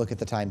kind of look at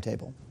the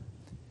timetable.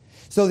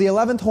 So the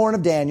 11th horn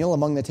of Daniel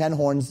among the 10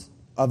 horns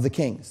of the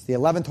kings. The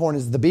 11th horn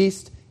is the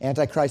beast,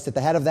 Antichrist at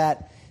the head of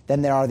that.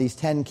 Then there are these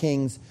 10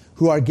 kings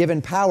who are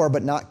given power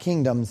but not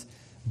kingdoms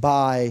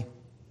by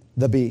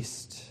the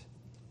beast.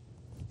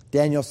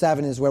 Daniel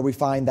 7 is where we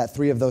find that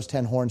 3 of those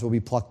 10 horns will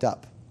be plucked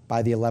up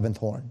by the 11th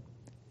horn.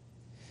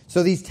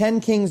 So these 10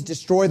 kings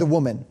destroy the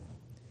woman,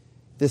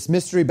 this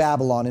mystery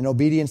Babylon, in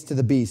obedience to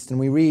the beast. And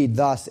we read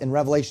thus in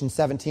Revelation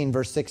 17,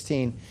 verse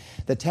 16,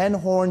 "The 10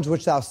 horns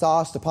which thou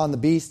sawest upon the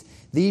beast,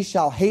 these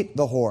shall hate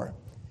the whore,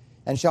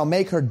 and shall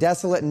make her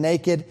desolate and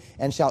naked,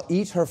 and shall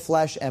eat her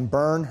flesh and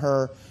burn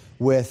her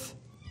with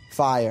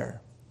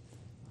fire."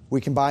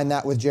 We combine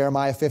that with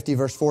Jeremiah 50,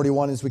 verse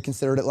 41, as we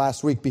considered it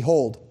last week.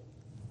 "Behold,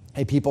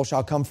 a people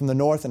shall come from the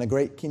north, and a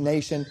great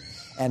nation,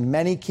 and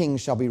many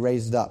kings shall be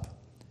raised up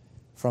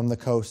from the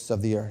coasts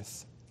of the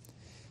earth."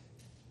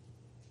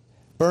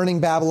 Burning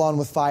Babylon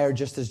with fire,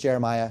 just as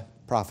Jeremiah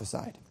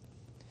prophesied.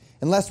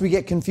 Unless we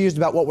get confused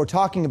about what we're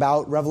talking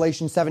about,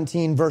 Revelation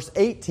 17, verse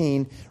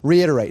 18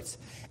 reiterates,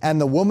 "And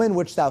the woman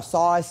which thou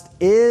sawest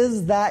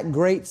is that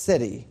great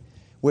city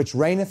which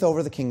reigneth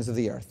over the kings of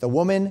the earth." The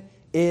woman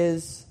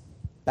is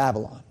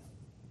Babylon.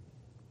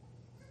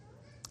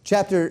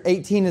 Chapter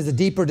 18 is a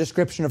deeper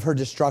description of her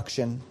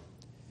destruction.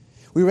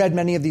 We read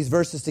many of these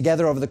verses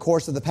together over the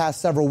course of the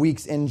past several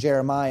weeks in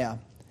Jeremiah.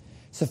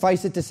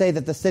 Suffice it to say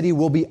that the city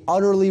will be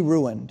utterly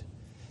ruined.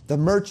 The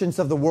merchants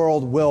of the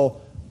world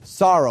will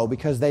sorrow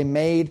because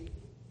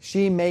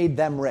she made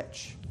them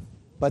rich.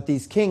 But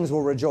these kings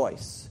will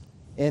rejoice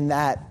in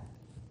that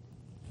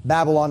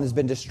Babylon has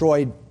been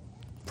destroyed,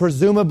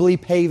 presumably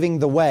paving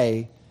the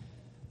way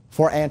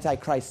for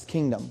Antichrist's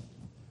kingdom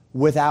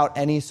without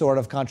any sort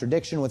of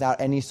contradiction, without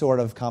any sort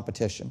of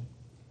competition.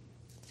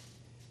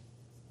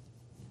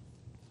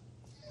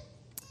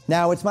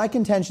 Now, it's my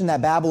contention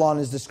that Babylon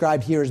is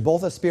described here as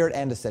both a spirit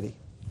and a city.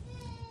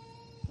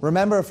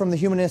 Remember from the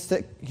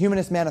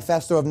Humanist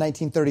Manifesto of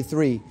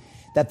 1933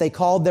 that they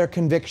called their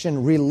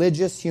conviction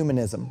religious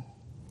humanism.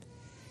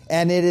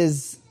 And it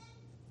is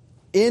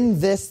in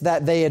this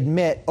that they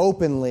admit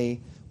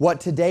openly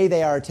what today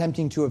they are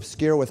attempting to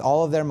obscure with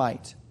all of their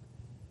might,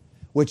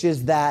 which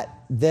is that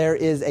there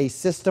is a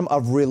system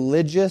of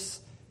religious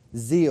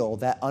zeal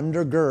that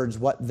undergirds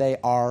what they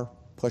are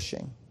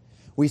pushing.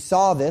 We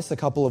saw this a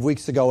couple of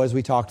weeks ago as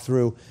we talked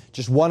through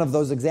just one of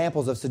those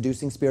examples of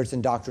seducing spirits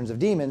and doctrines of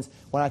demons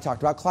when I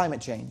talked about climate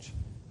change.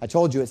 I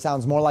told you it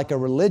sounds more like a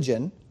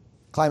religion,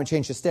 climate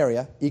change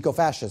hysteria,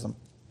 ecofascism.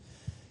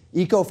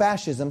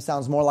 Ecofascism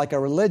sounds more like a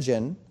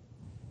religion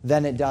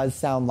than it does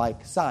sound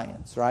like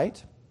science,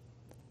 right?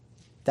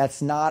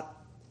 That's not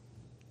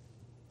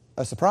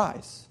a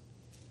surprise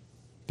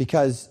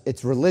because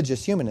it's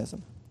religious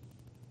humanism.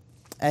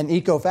 And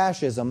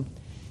ecofascism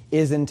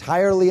is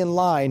entirely in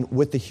line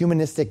with the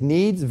humanistic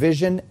needs,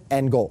 vision,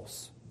 and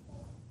goals.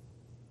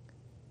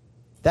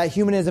 That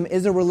humanism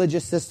is a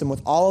religious system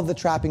with all of the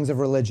trappings of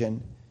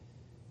religion,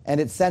 and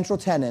its central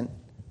tenet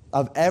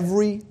of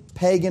every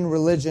pagan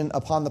religion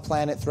upon the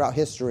planet throughout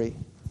history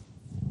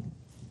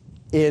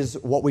is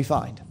what we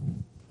find.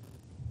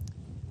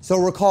 So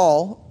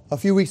recall, a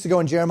few weeks ago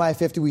in Jeremiah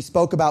 50, we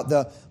spoke about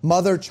the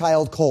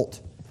mother-child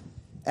cult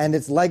and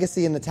its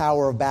legacy in the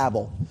Tower of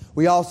Babel.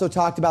 We also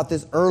talked about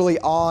this early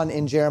on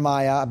in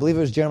Jeremiah. I believe it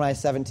was Jeremiah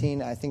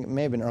 17. I think it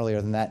may have been earlier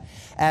than that.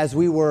 As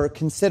we were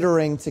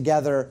considering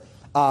together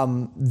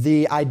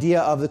the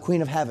idea of the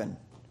Queen of Heaven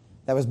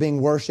that was being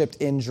worshipped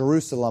in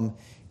Jerusalem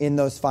in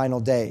those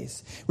final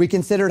days. We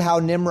considered how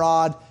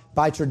Nimrod,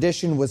 by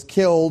tradition, was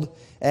killed,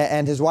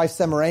 and his wife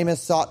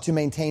Semiramis sought to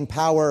maintain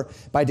power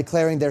by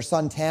declaring their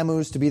son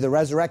Tammuz to be the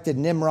resurrected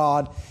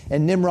Nimrod.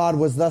 And Nimrod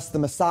was thus the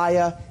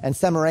Messiah, and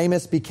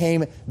Semiramis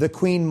became the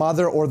Queen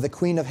Mother, or the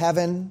Queen of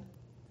Heaven,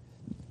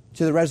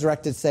 to the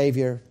resurrected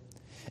Savior,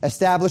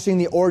 establishing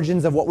the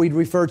origins of what we'd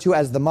refer to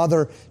as the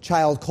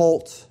mother-child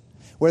cult,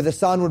 where the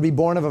son would be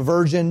born of a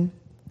virgin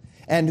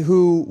and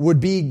who would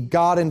be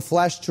God in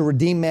flesh to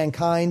redeem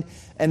mankind,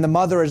 and the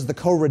mother is the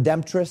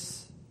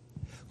co-redemptress,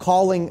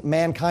 calling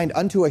mankind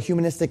unto a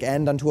humanistic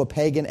end, unto a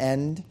pagan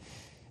end.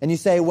 And you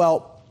say,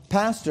 well,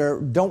 Pastor,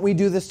 don't we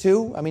do this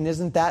too? I mean,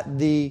 isn't that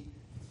the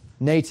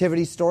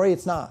nativity story?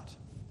 It's not.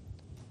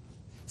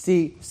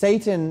 See,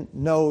 Satan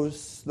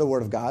knows the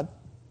Word of God.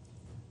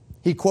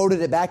 He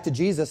quoted it back to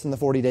Jesus in the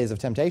 40 days of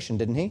temptation,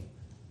 didn't he?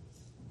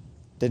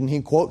 Didn't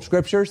he quote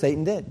Scripture?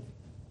 Satan did.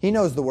 He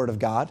knows the Word of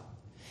God.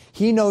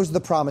 He knows the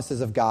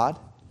promises of God.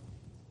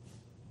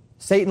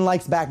 Satan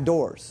likes back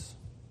doors.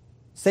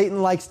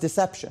 Satan likes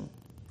deception.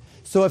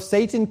 So if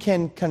Satan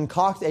can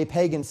concoct a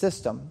pagan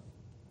system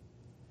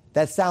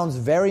that sounds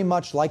very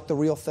much like the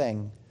real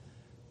thing,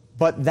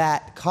 but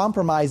that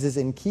compromises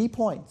in key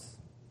points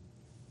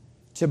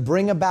to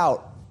bring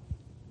about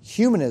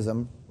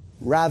humanism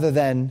rather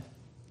than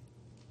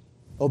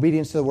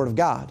obedience to the Word of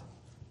God,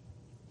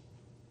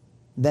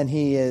 then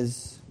he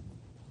is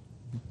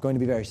going to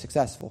be very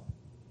successful.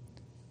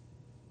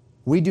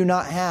 We do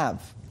not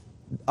have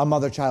a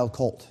mother-child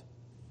cult.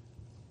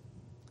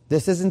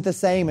 This isn't the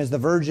same as the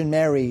Virgin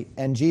Mary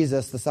and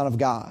Jesus, the Son of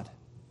God.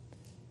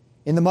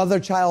 In the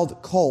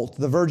mother-child cult,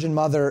 the Virgin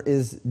Mother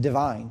is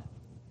divine.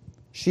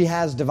 She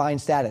has divine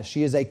status.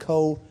 She is a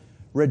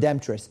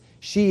co-redemptress.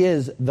 She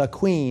is the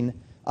Queen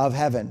of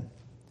Heaven.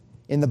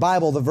 In the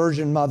Bible, the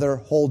Virgin Mother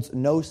holds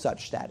no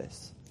such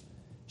status.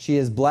 She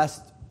is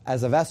blessed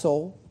as a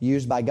vessel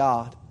used by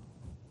God.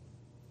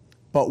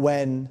 But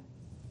when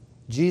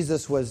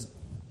Jesus was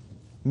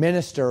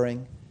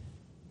ministering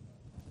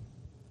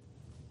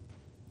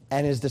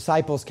and his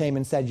disciples came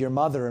and said, "Your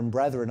mother and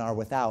brethren are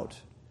without,"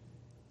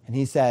 and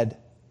he said,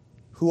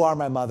 "Who are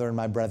my mother and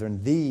my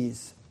brethren?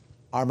 These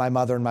are my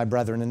mother and my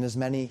brethren, and as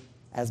many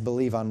as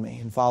believe on me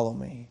and follow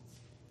me."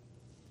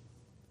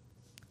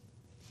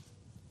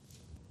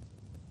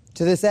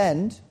 To this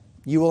end,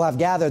 you will have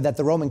gathered that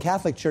the Roman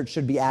Catholic Church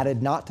should be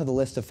added not to the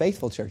list of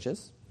faithful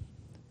churches,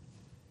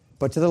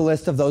 but to the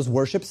list of those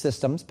worship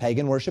systems,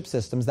 pagan worship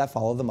systems, that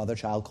follow the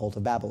mother-child cult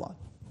of Babylon.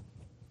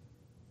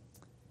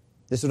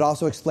 This would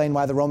also explain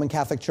why the Roman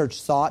Catholic Church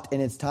sought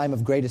in its time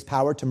of greatest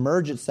power to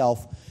merge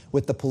itself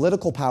with the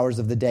political powers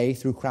of the day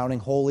through crowning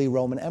holy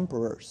Roman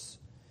emperors,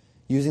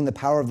 using the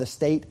power of the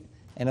state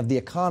and of the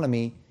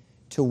economy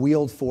to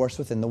wield force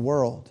within the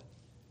world.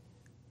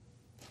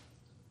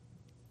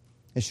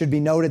 It should be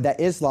noted that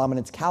Islam and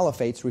its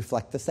caliphates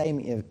reflect the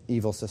same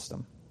evil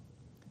system.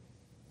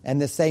 And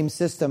this same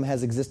system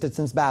has existed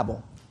since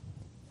Babel.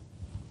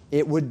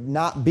 It would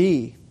not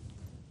be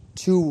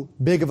too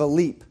big of a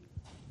leap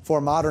for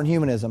modern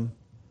humanism,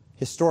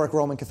 historic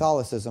Roman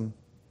Catholicism,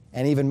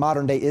 and even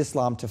modern-day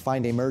Islam to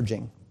find a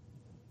merging,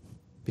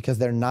 because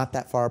they're not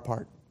that far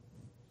apart.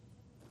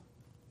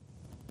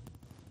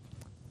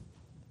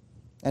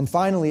 And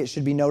finally, it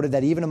should be noted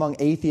that even among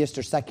atheist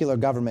or secular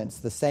governments,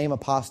 the same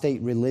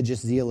apostate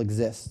religious zeal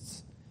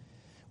exists.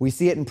 We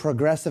see it in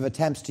progressive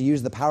attempts to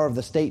use the power of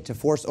the state to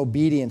force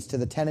obedience to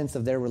the tenets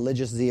of their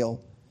religious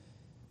zeal.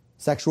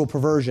 Sexual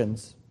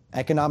perversions,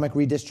 economic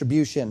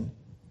redistribution,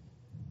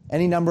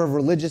 any number of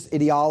religious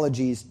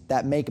ideologies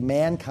that make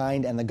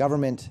mankind and the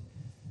government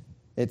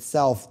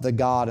itself the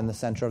god in the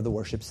center of the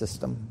worship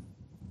system.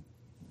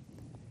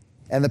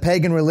 And the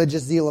pagan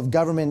religious zeal of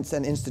governments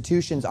and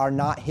institutions are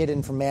not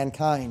hidden from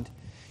mankind.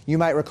 You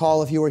might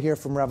recall, if you were here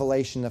from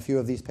Revelation, a few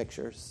of these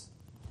pictures.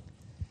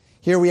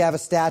 Here we have a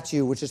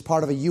statue which is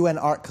part of a UN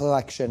art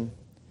collection.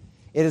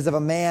 It is of a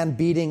man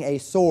beating a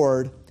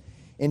sword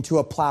into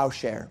a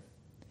plowshare.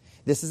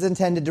 This is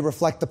intended to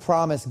reflect the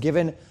promise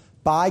given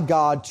by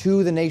God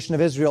to the nation of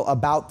Israel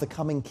about the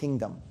coming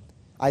kingdom.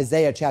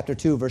 Isaiah chapter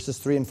 2, verses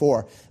 3 and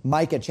 4.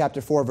 Micah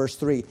chapter 4, verse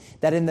 3.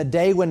 That in the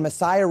day when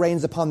Messiah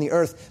reigns upon the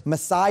earth,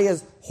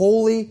 Messiah's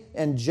holy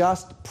and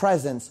just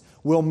presence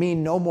will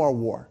mean no more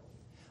war.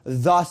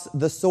 Thus,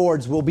 the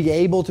swords will be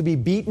able to be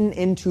beaten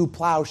into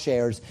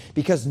plowshares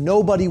because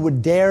nobody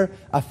would dare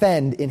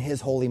offend in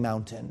his holy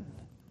mountain.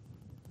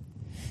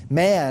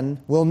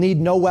 Man will need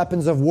no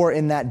weapons of war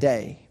in that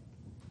day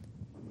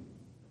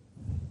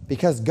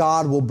because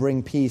God will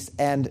bring peace,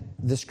 and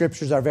the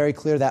scriptures are very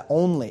clear that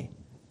only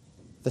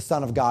the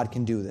Son of God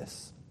can do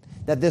this.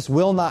 That this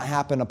will not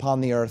happen upon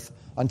the earth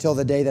until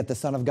the day that the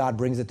Son of God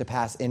brings it to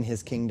pass in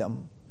his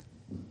kingdom.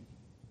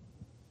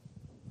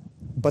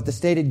 But the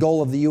stated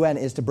goal of the UN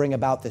is to bring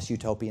about this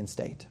utopian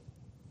state.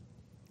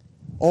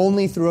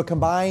 Only through a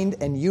combined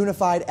and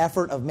unified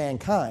effort of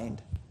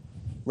mankind,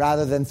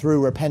 rather than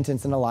through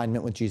repentance and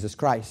alignment with Jesus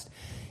Christ.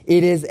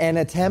 It is an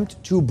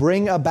attempt to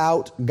bring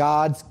about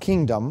God's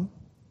kingdom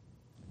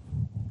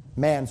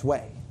man's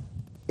way.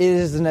 It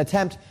is an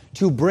attempt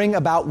to bring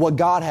about what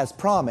God has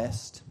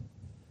promised,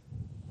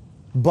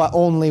 but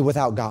only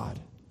without God.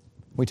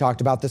 We talked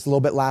about this a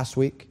little bit last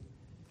week.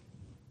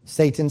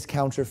 Satan's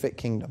counterfeit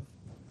kingdom.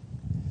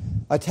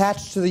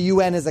 Attached to the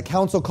UN is a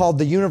council called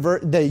the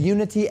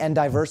Unity and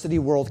Diversity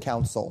World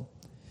Council.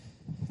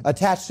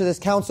 Attached to this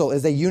council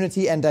is a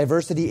Unity and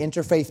Diversity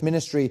Interfaith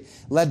Ministry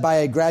led by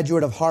a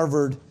graduate of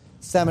Harvard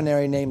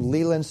Seminary named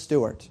Leland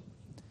Stewart.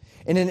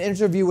 In an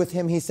interview with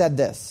him, he said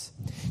this: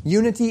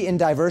 Unity and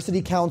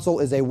Diversity Council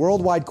is a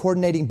worldwide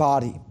coordinating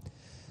body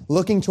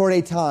looking toward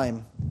a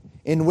time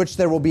in which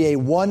there will be a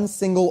one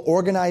single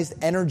organized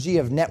energy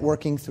of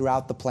networking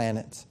throughout the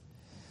planet.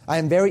 I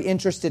am very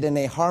interested in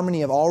a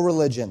harmony of all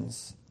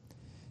religions,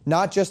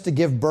 not just to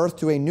give birth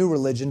to a new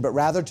religion, but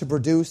rather to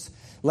produce,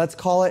 let's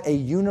call it, a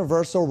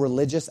universal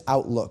religious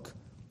outlook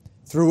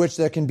through which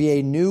there can be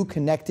a new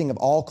connecting of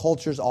all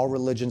cultures, all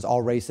religions, all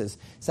races.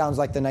 Sounds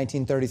like the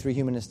 1933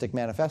 Humanistic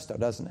Manifesto,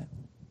 doesn't it?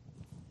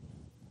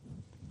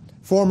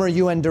 Former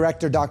UN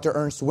Director Dr.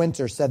 Ernst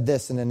Winter said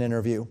this in an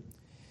interview.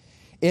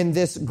 In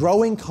this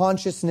growing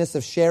consciousness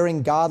of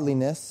sharing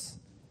godliness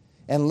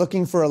and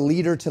looking for a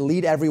leader to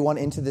lead everyone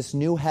into this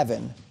new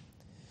heaven,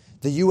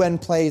 the UN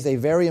plays a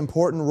very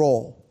important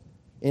role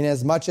in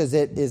as much as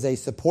it is a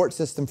support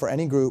system for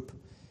any group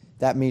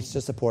that meets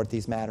to support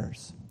these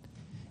matters.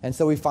 And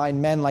so we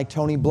find men like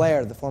Tony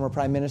Blair, the former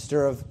Prime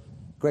Minister of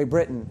Great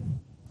Britain,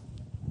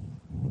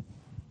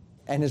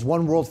 and his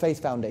One World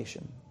Faith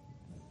Foundation,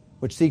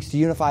 which seeks to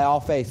unify all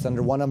faiths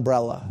under one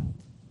umbrella.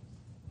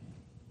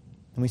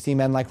 And we see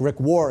men like Rick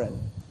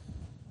Warren,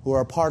 who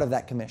are a part of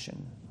that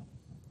commission.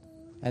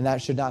 And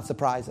that should not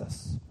surprise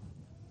us.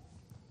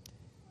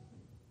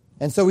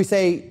 And so we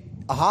say,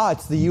 aha,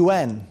 it's the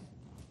UN.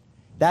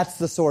 That's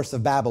the source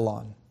of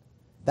Babylon.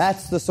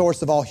 That's the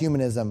source of all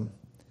humanism.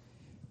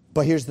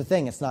 But here's the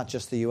thing, it's not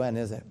just the UN,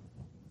 is it?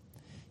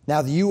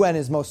 Now, the UN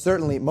is most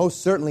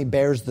certainly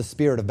bears the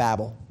spirit of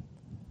Babel.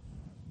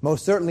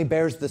 Most certainly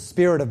bears the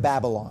spirit of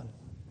Babylon.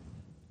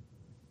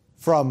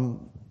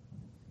 From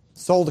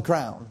soul to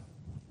crown.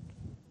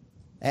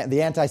 And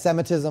the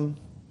anti-Semitism,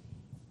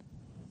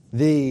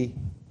 the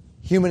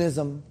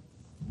humanism,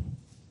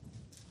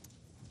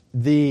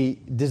 the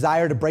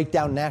desire to break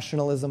down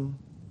nationalism,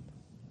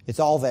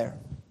 it's all there.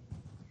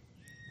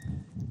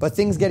 But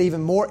things get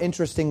even more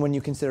interesting when you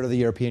consider the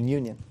European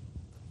Union.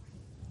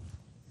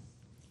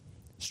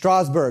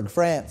 Strasbourg,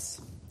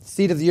 France,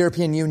 seat of the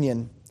European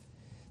Union.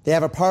 They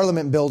have a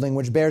parliament building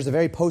which bears a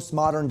very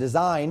postmodern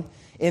design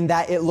in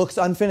that it looks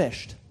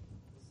unfinished.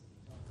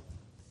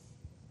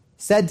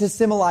 Said to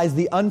symbolize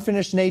the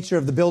unfinished nature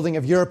of the building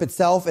of Europe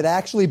itself, it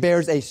actually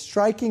bears a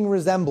striking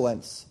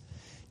resemblance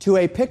to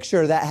a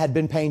picture that had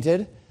been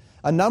painted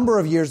a number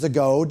of years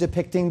ago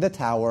depicting the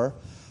Tower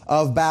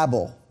of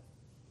Babel.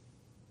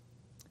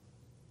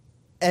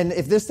 And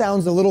if this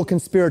sounds a little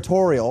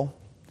conspiratorial,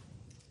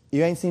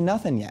 you ain't seen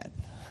nothing yet.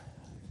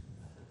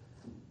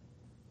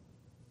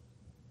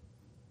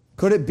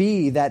 Could it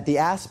be that the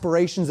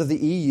aspirations of the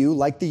EU,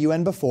 like the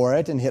UN before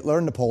it, and Hitler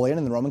and Napoleon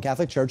and the Roman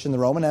Catholic Church and the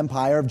Roman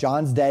Empire of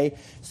John's day,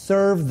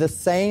 serve the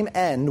same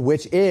end,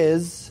 which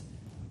is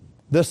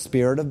the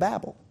spirit of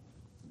Babel?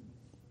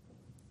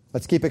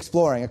 Let's keep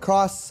exploring.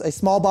 Across a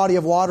small body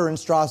of water in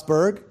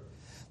Strasbourg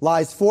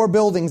lies 4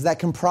 buildings that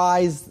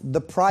comprise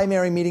the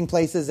primary meeting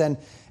places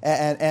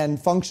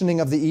and functioning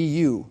of the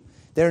EU.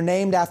 They're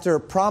named after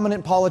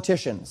prominent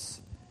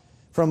politicians.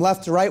 From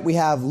left to right, we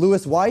have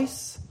Louis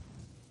Weiss,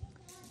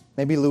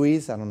 maybe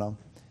Louise, I don't know,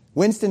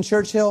 Winston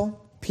Churchill,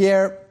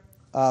 Pierre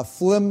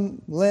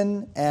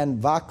Flimlin,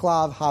 and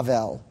Václav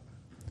Havel.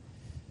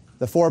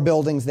 The 4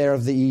 buildings there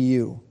of the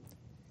EU.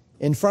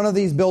 In front of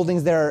these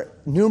buildings, there are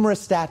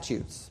numerous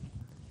statues.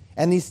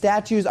 And these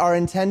statues are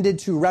intended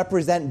to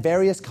represent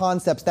various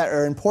concepts that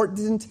are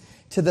important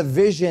to the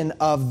vision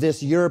of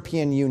this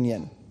European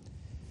Union.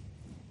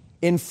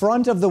 In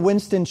front of the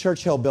Winston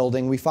Churchill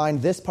building, we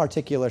find this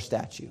particular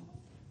statue.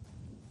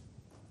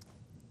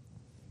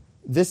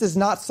 This is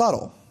not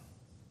subtle.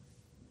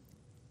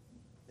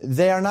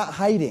 They are not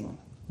hiding.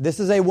 This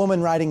is a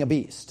woman riding a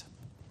beast.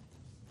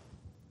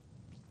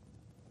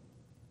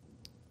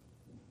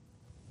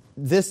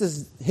 This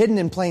is hidden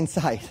in plain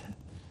sight.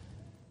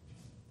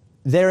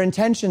 Their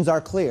intentions are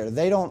clear.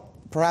 They don't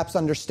perhaps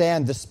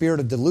understand the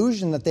spirit of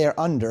delusion that they are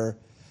under,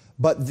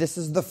 but this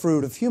is the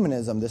fruit of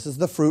humanism. This is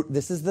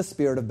the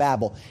spirit of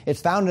Babel.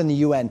 It's found in the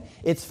UN.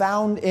 It's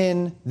found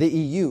in the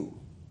EU.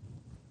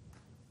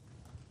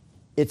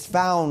 It's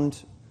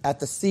found at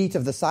the seat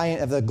of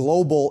the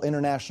global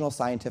international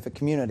scientific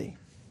community.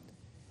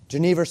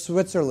 Geneva,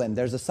 Switzerland,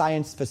 there's a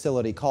science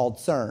facility called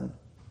CERN,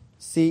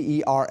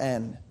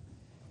 C-E-R-N.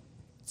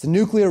 It's a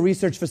nuclear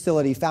research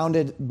facility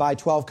founded by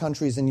 12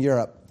 countries in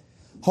Europe,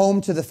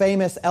 home to the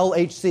famous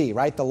LHC,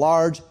 right? The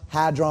Large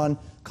Hadron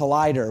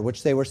Collider,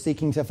 which they were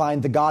seeking to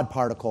find the God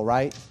particle,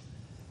 right?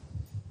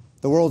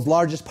 The world's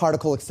largest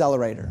particle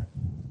accelerator.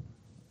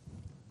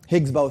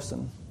 Higgs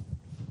boson.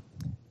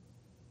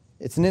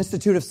 It's an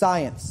institute of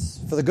science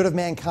for the good of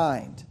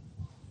mankind.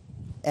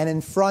 And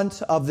in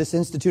front of this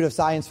Institute of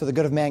Science for the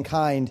Good of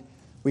Mankind,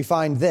 we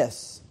find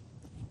this.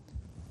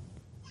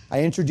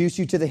 I introduce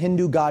you to the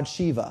Hindu god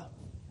Shiva,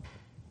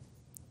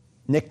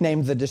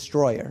 nicknamed the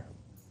Destroyer.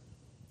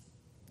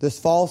 This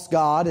false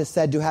god is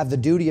said to have the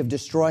duty of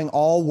destroying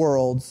all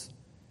worlds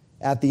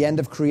at the end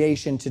of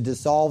creation to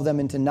dissolve them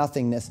into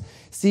nothingness.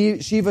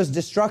 Shiva's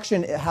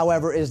destruction,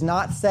 however, is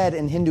not said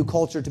in Hindu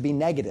culture to be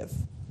negative,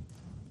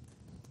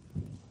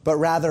 but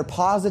rather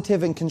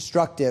positive and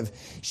constructive.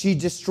 She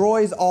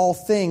destroys all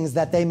things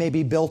that they may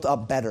be built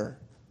up better,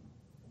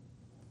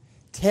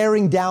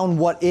 tearing down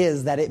what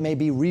is that it may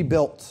be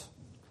rebuilt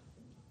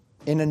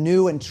in a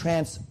new and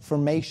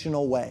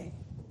transformational way.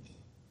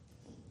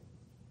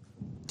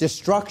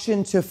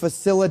 Destruction to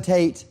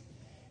facilitate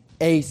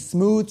a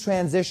smooth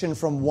transition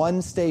from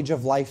one stage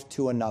of life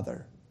to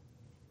another.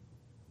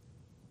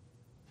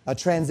 A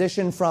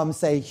transition from,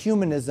 say,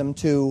 humanism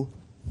to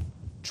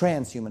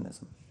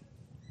transhumanism.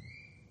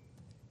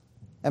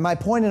 And my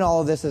point in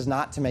all of this is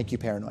not to make you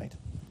paranoid.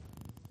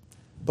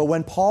 But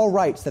when Paul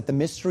writes that the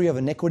mystery of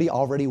iniquity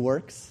already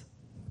works,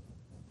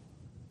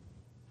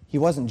 he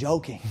wasn't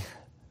joking.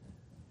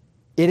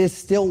 It is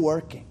still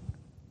working.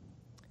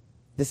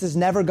 This has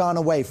never gone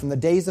away. From the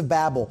days of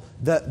Babel,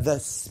 the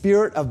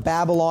spirit of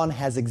Babylon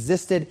has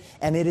existed,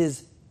 and it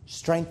is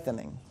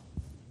strengthening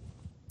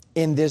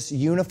in this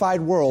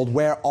unified world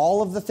where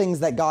all of the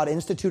things that God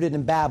instituted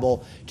in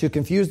Babel to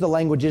confuse the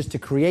languages, to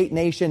create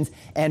nations,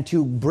 and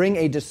to bring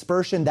a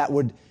dispersion that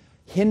would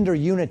hinder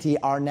unity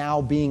are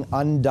now being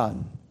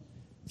undone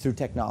through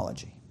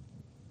technology.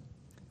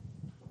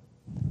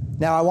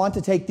 Now, I want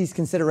to take these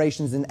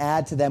considerations and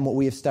add to them what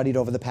we have studied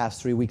over the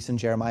past 3 weeks in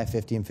Jeremiah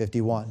 50 and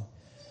 51.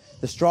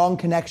 The strong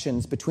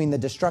connections between the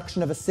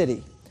destruction of a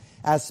city,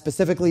 as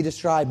specifically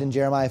described in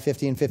Jeremiah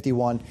 50 and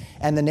 51,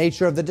 and the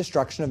nature of the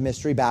destruction of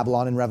Mystery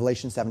Babylon in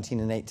Revelation 17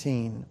 and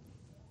 18.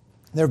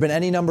 There have been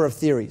any number of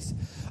theories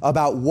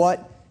about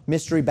what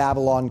Mystery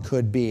Babylon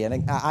could be,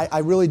 and I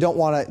really don't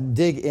want to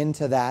dig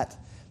into that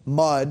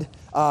mud.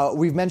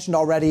 We've mentioned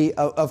already,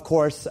 of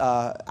course,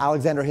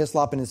 Alexander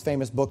Hislop in his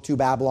famous book, Two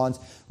Babylons,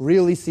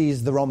 really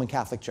sees the Roman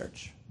Catholic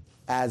Church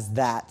as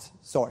that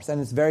source,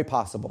 and it's very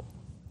possible.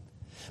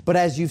 But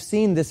as you've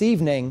seen this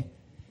evening,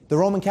 the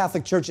Roman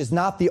Catholic Church is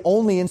not the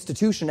only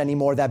institution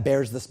anymore that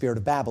bears the spirit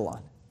of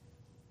Babylon.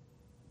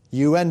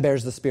 UN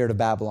bears the spirit of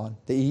Babylon.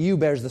 The EU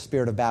bears the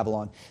spirit of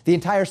Babylon. The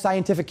entire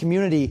scientific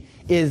community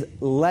is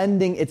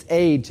lending its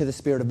aid to the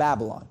spirit of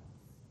Babylon.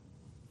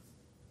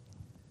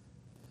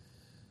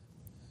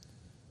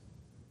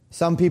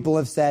 Some people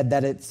have said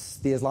that it's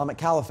the Islamic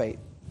Caliphate,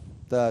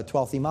 the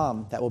 12th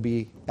Imam, that will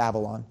be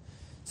Babylon.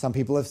 Some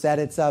people have said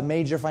it's a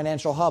major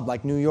financial hub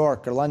like New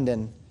York or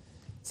London.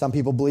 Some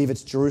people believe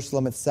it's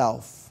Jerusalem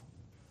itself.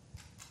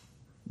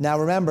 Now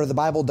remember, the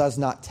Bible does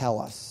not tell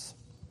us.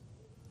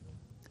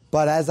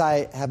 But as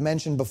I have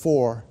mentioned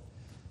before,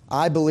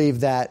 I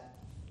believe that,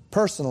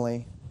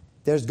 personally,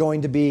 there's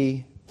going to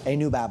be a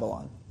new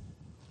Babylon,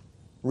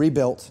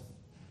 rebuilt.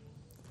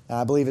 And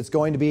I believe it's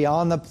going to be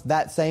in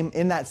that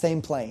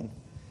same plane.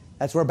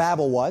 That's where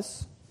Babel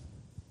was.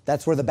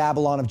 That's where the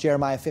Babylon of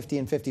Jeremiah 50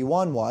 and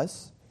 51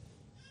 was.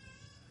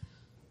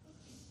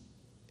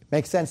 It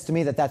makes sense to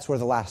me that that's where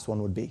the last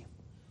one would be.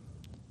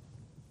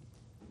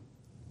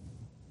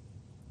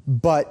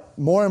 But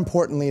more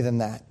importantly than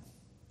that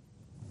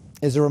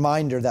is a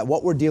reminder that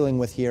what we're dealing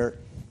with here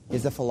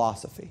is a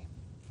philosophy.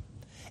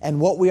 And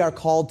what we are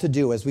called to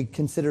do, as we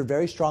considered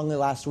very strongly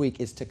last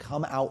week, is to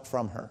come out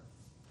from her,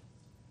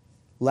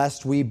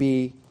 lest we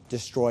be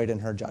destroyed in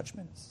her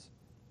judgments.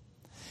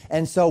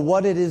 And so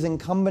what it is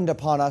incumbent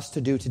upon us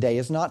to do today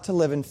is not to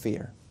live in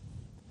fear,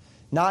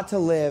 not to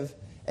live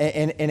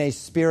in a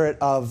spirit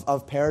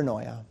of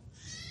paranoia,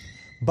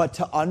 but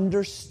to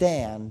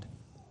understand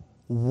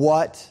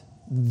what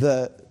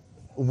the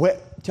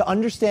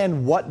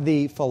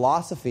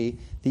philosophy,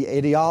 the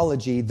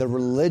ideology, the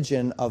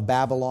religion of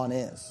Babylon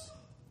is,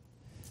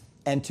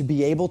 and to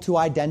be able to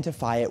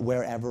identify it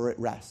wherever it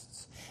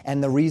rests.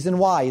 And the reason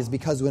why is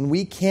because when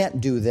we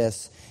can't do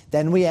this,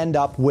 then we end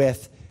up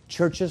with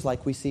churches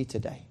like we see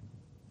today.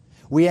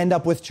 We end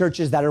up with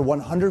churches that are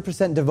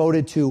 100%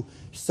 devoted to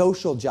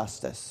social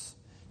justice,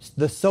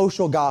 the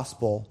social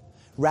gospel,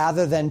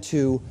 rather than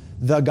to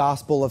the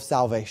gospel of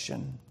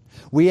salvation.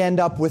 We end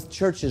up with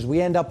churches,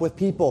 we end up with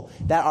people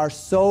that are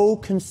so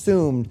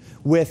consumed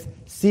with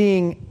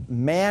seeing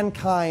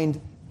mankind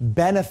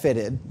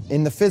benefited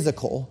in the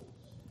physical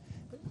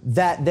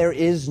that there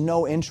is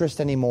no interest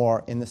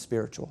anymore in the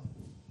spiritual.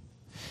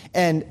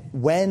 And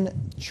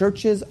when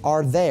churches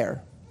are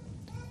there,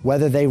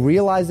 whether they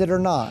realize it or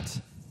not,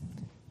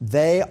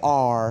 they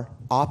are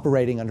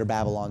operating under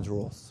Babylon's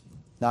rules,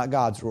 not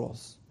God's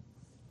rules.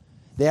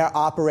 They are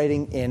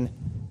operating in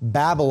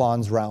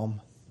Babylon's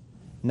realm,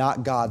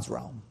 not God's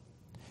realm.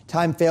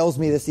 Time fails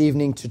me this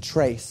evening to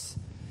trace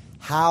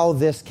how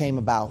this came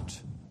about,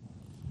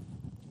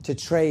 to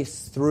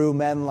trace through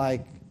men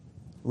like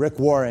Rick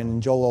Warren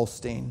and Joel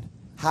Osteen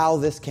how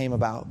this came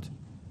about,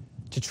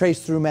 to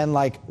trace through men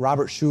like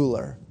Robert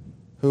Schuller,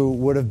 who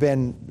would have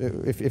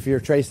been, if you're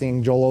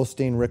tracing Joel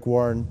Osteen, Rick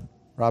Warren,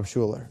 Rob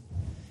Schuller,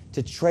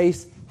 to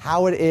trace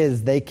how it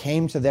is they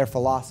came to their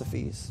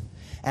philosophies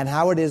and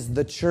how it is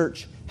the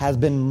church has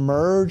been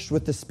merged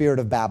with the spirit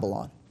of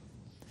Babylon.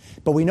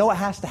 But we know it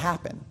has to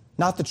happen.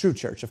 Not the true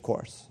church, of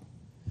course.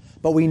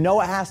 But we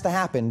know it has to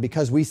happen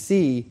because we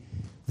see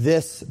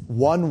this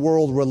one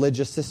world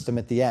religious system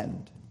at the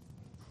end.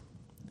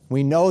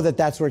 We know that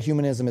that's where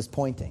humanism is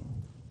pointing.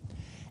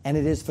 And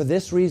it is for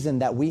this reason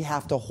that we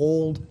have to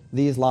hold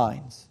these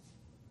lines.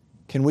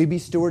 Can we be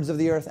stewards of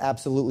the earth?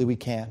 Absolutely we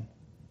can.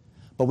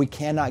 But we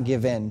cannot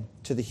give in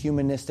to the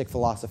humanistic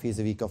philosophies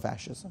of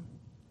ecofascism.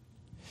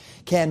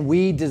 Can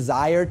we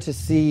desire to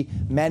see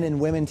men and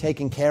women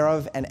taken care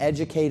of and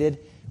educated?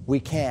 We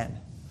can.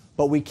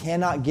 But we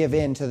cannot give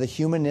in to the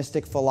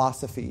humanistic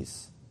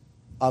philosophies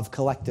of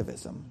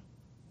collectivism.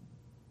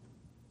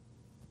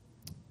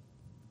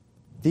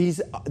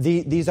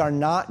 These are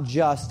not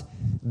just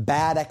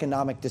bad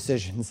economic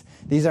decisions.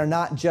 These are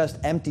not just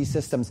empty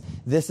systems.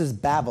 This is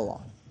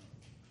Babylon.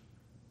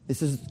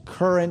 This is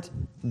current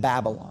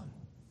Babylon.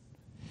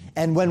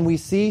 And when we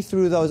see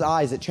through those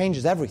eyes, it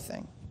changes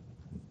everything.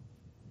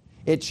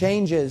 It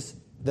changes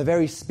the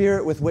very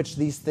spirit with which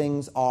these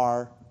things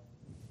are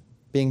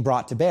being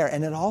brought to bear.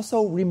 And it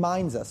also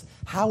reminds us,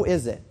 how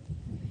is it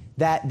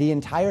that the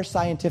entire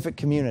scientific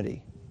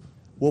community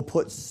will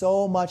put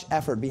so much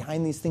effort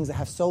behind these things that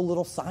have so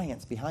little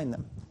science behind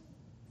them?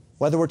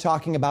 Whether we're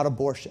talking about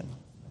abortion,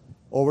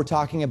 or we're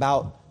talking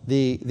about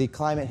the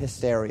climate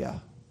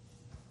hysteria,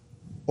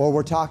 or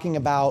we're talking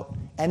about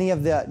any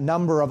of the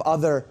number of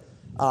other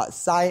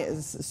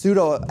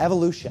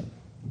pseudo-evolution.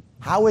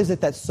 How is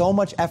it that so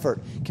much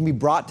effort can be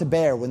brought to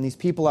bear when these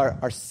people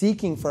are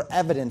seeking for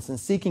evidence and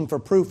seeking for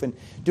proof and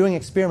doing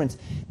experiments?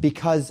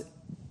 Because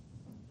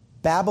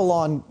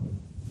Babylon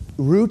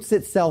roots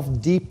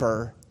itself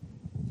deeper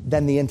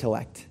than the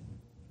intellect.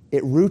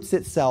 It roots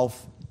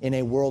itself in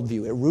a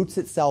worldview. It roots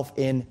itself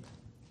in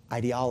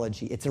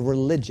ideology. It's a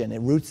religion.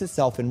 It roots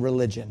itself in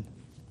religion.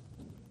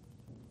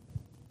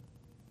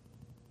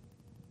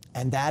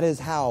 And that is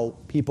how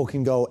people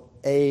can go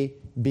A,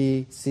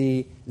 B,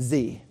 C,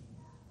 Z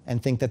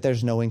and think that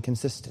there's no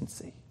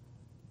inconsistency.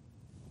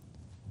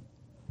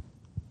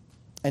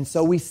 And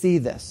so we see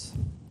this.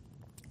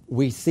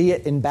 We see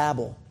it in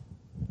Babel.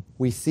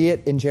 We see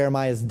it in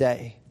Jeremiah's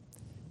day.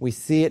 We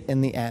see it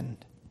in the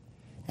end.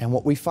 And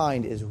what we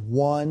find is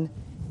one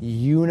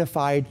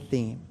unified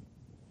theme.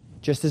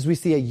 Just as we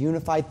see a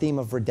unified theme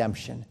of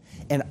redemption,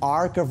 an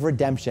arc of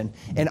redemption,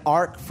 an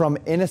arc from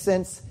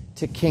innocence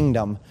to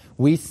kingdom,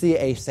 we see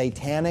a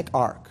satanic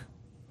arc,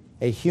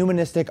 a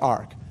humanistic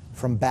arc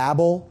from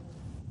Babel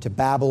to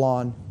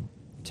Babylon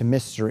to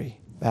mystery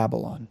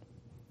Babylon.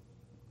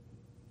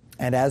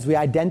 And as we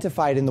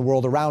identify it in the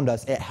world around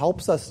us, it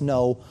helps us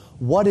know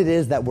what it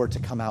is that we're to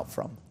come out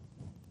from.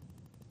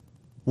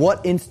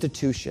 What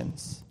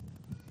institutions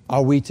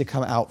are we to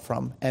come out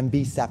from and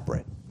be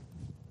separate?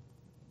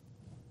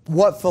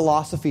 What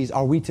philosophies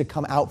are we to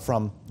come out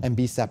from and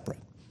be separate?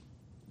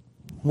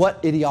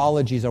 What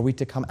ideologies are we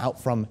to come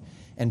out from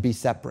and be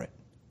separate?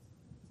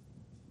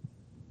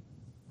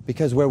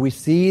 Because where we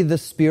see the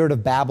spirit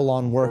of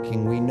Babylon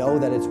working, we know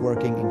that it's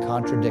working in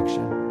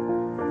contradiction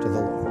to the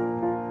Lord.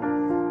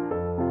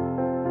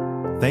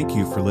 Thank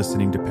you for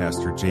listening to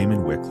Pastor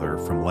Jamin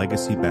Wickler from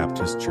Legacy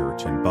Baptist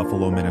Church in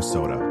Buffalo,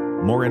 Minnesota.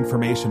 More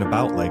information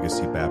about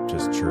Legacy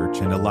Baptist Church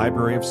and a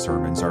library of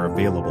sermons are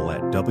available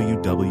at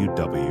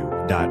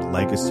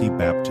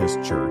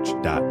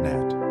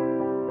www.legacybaptistchurch.net.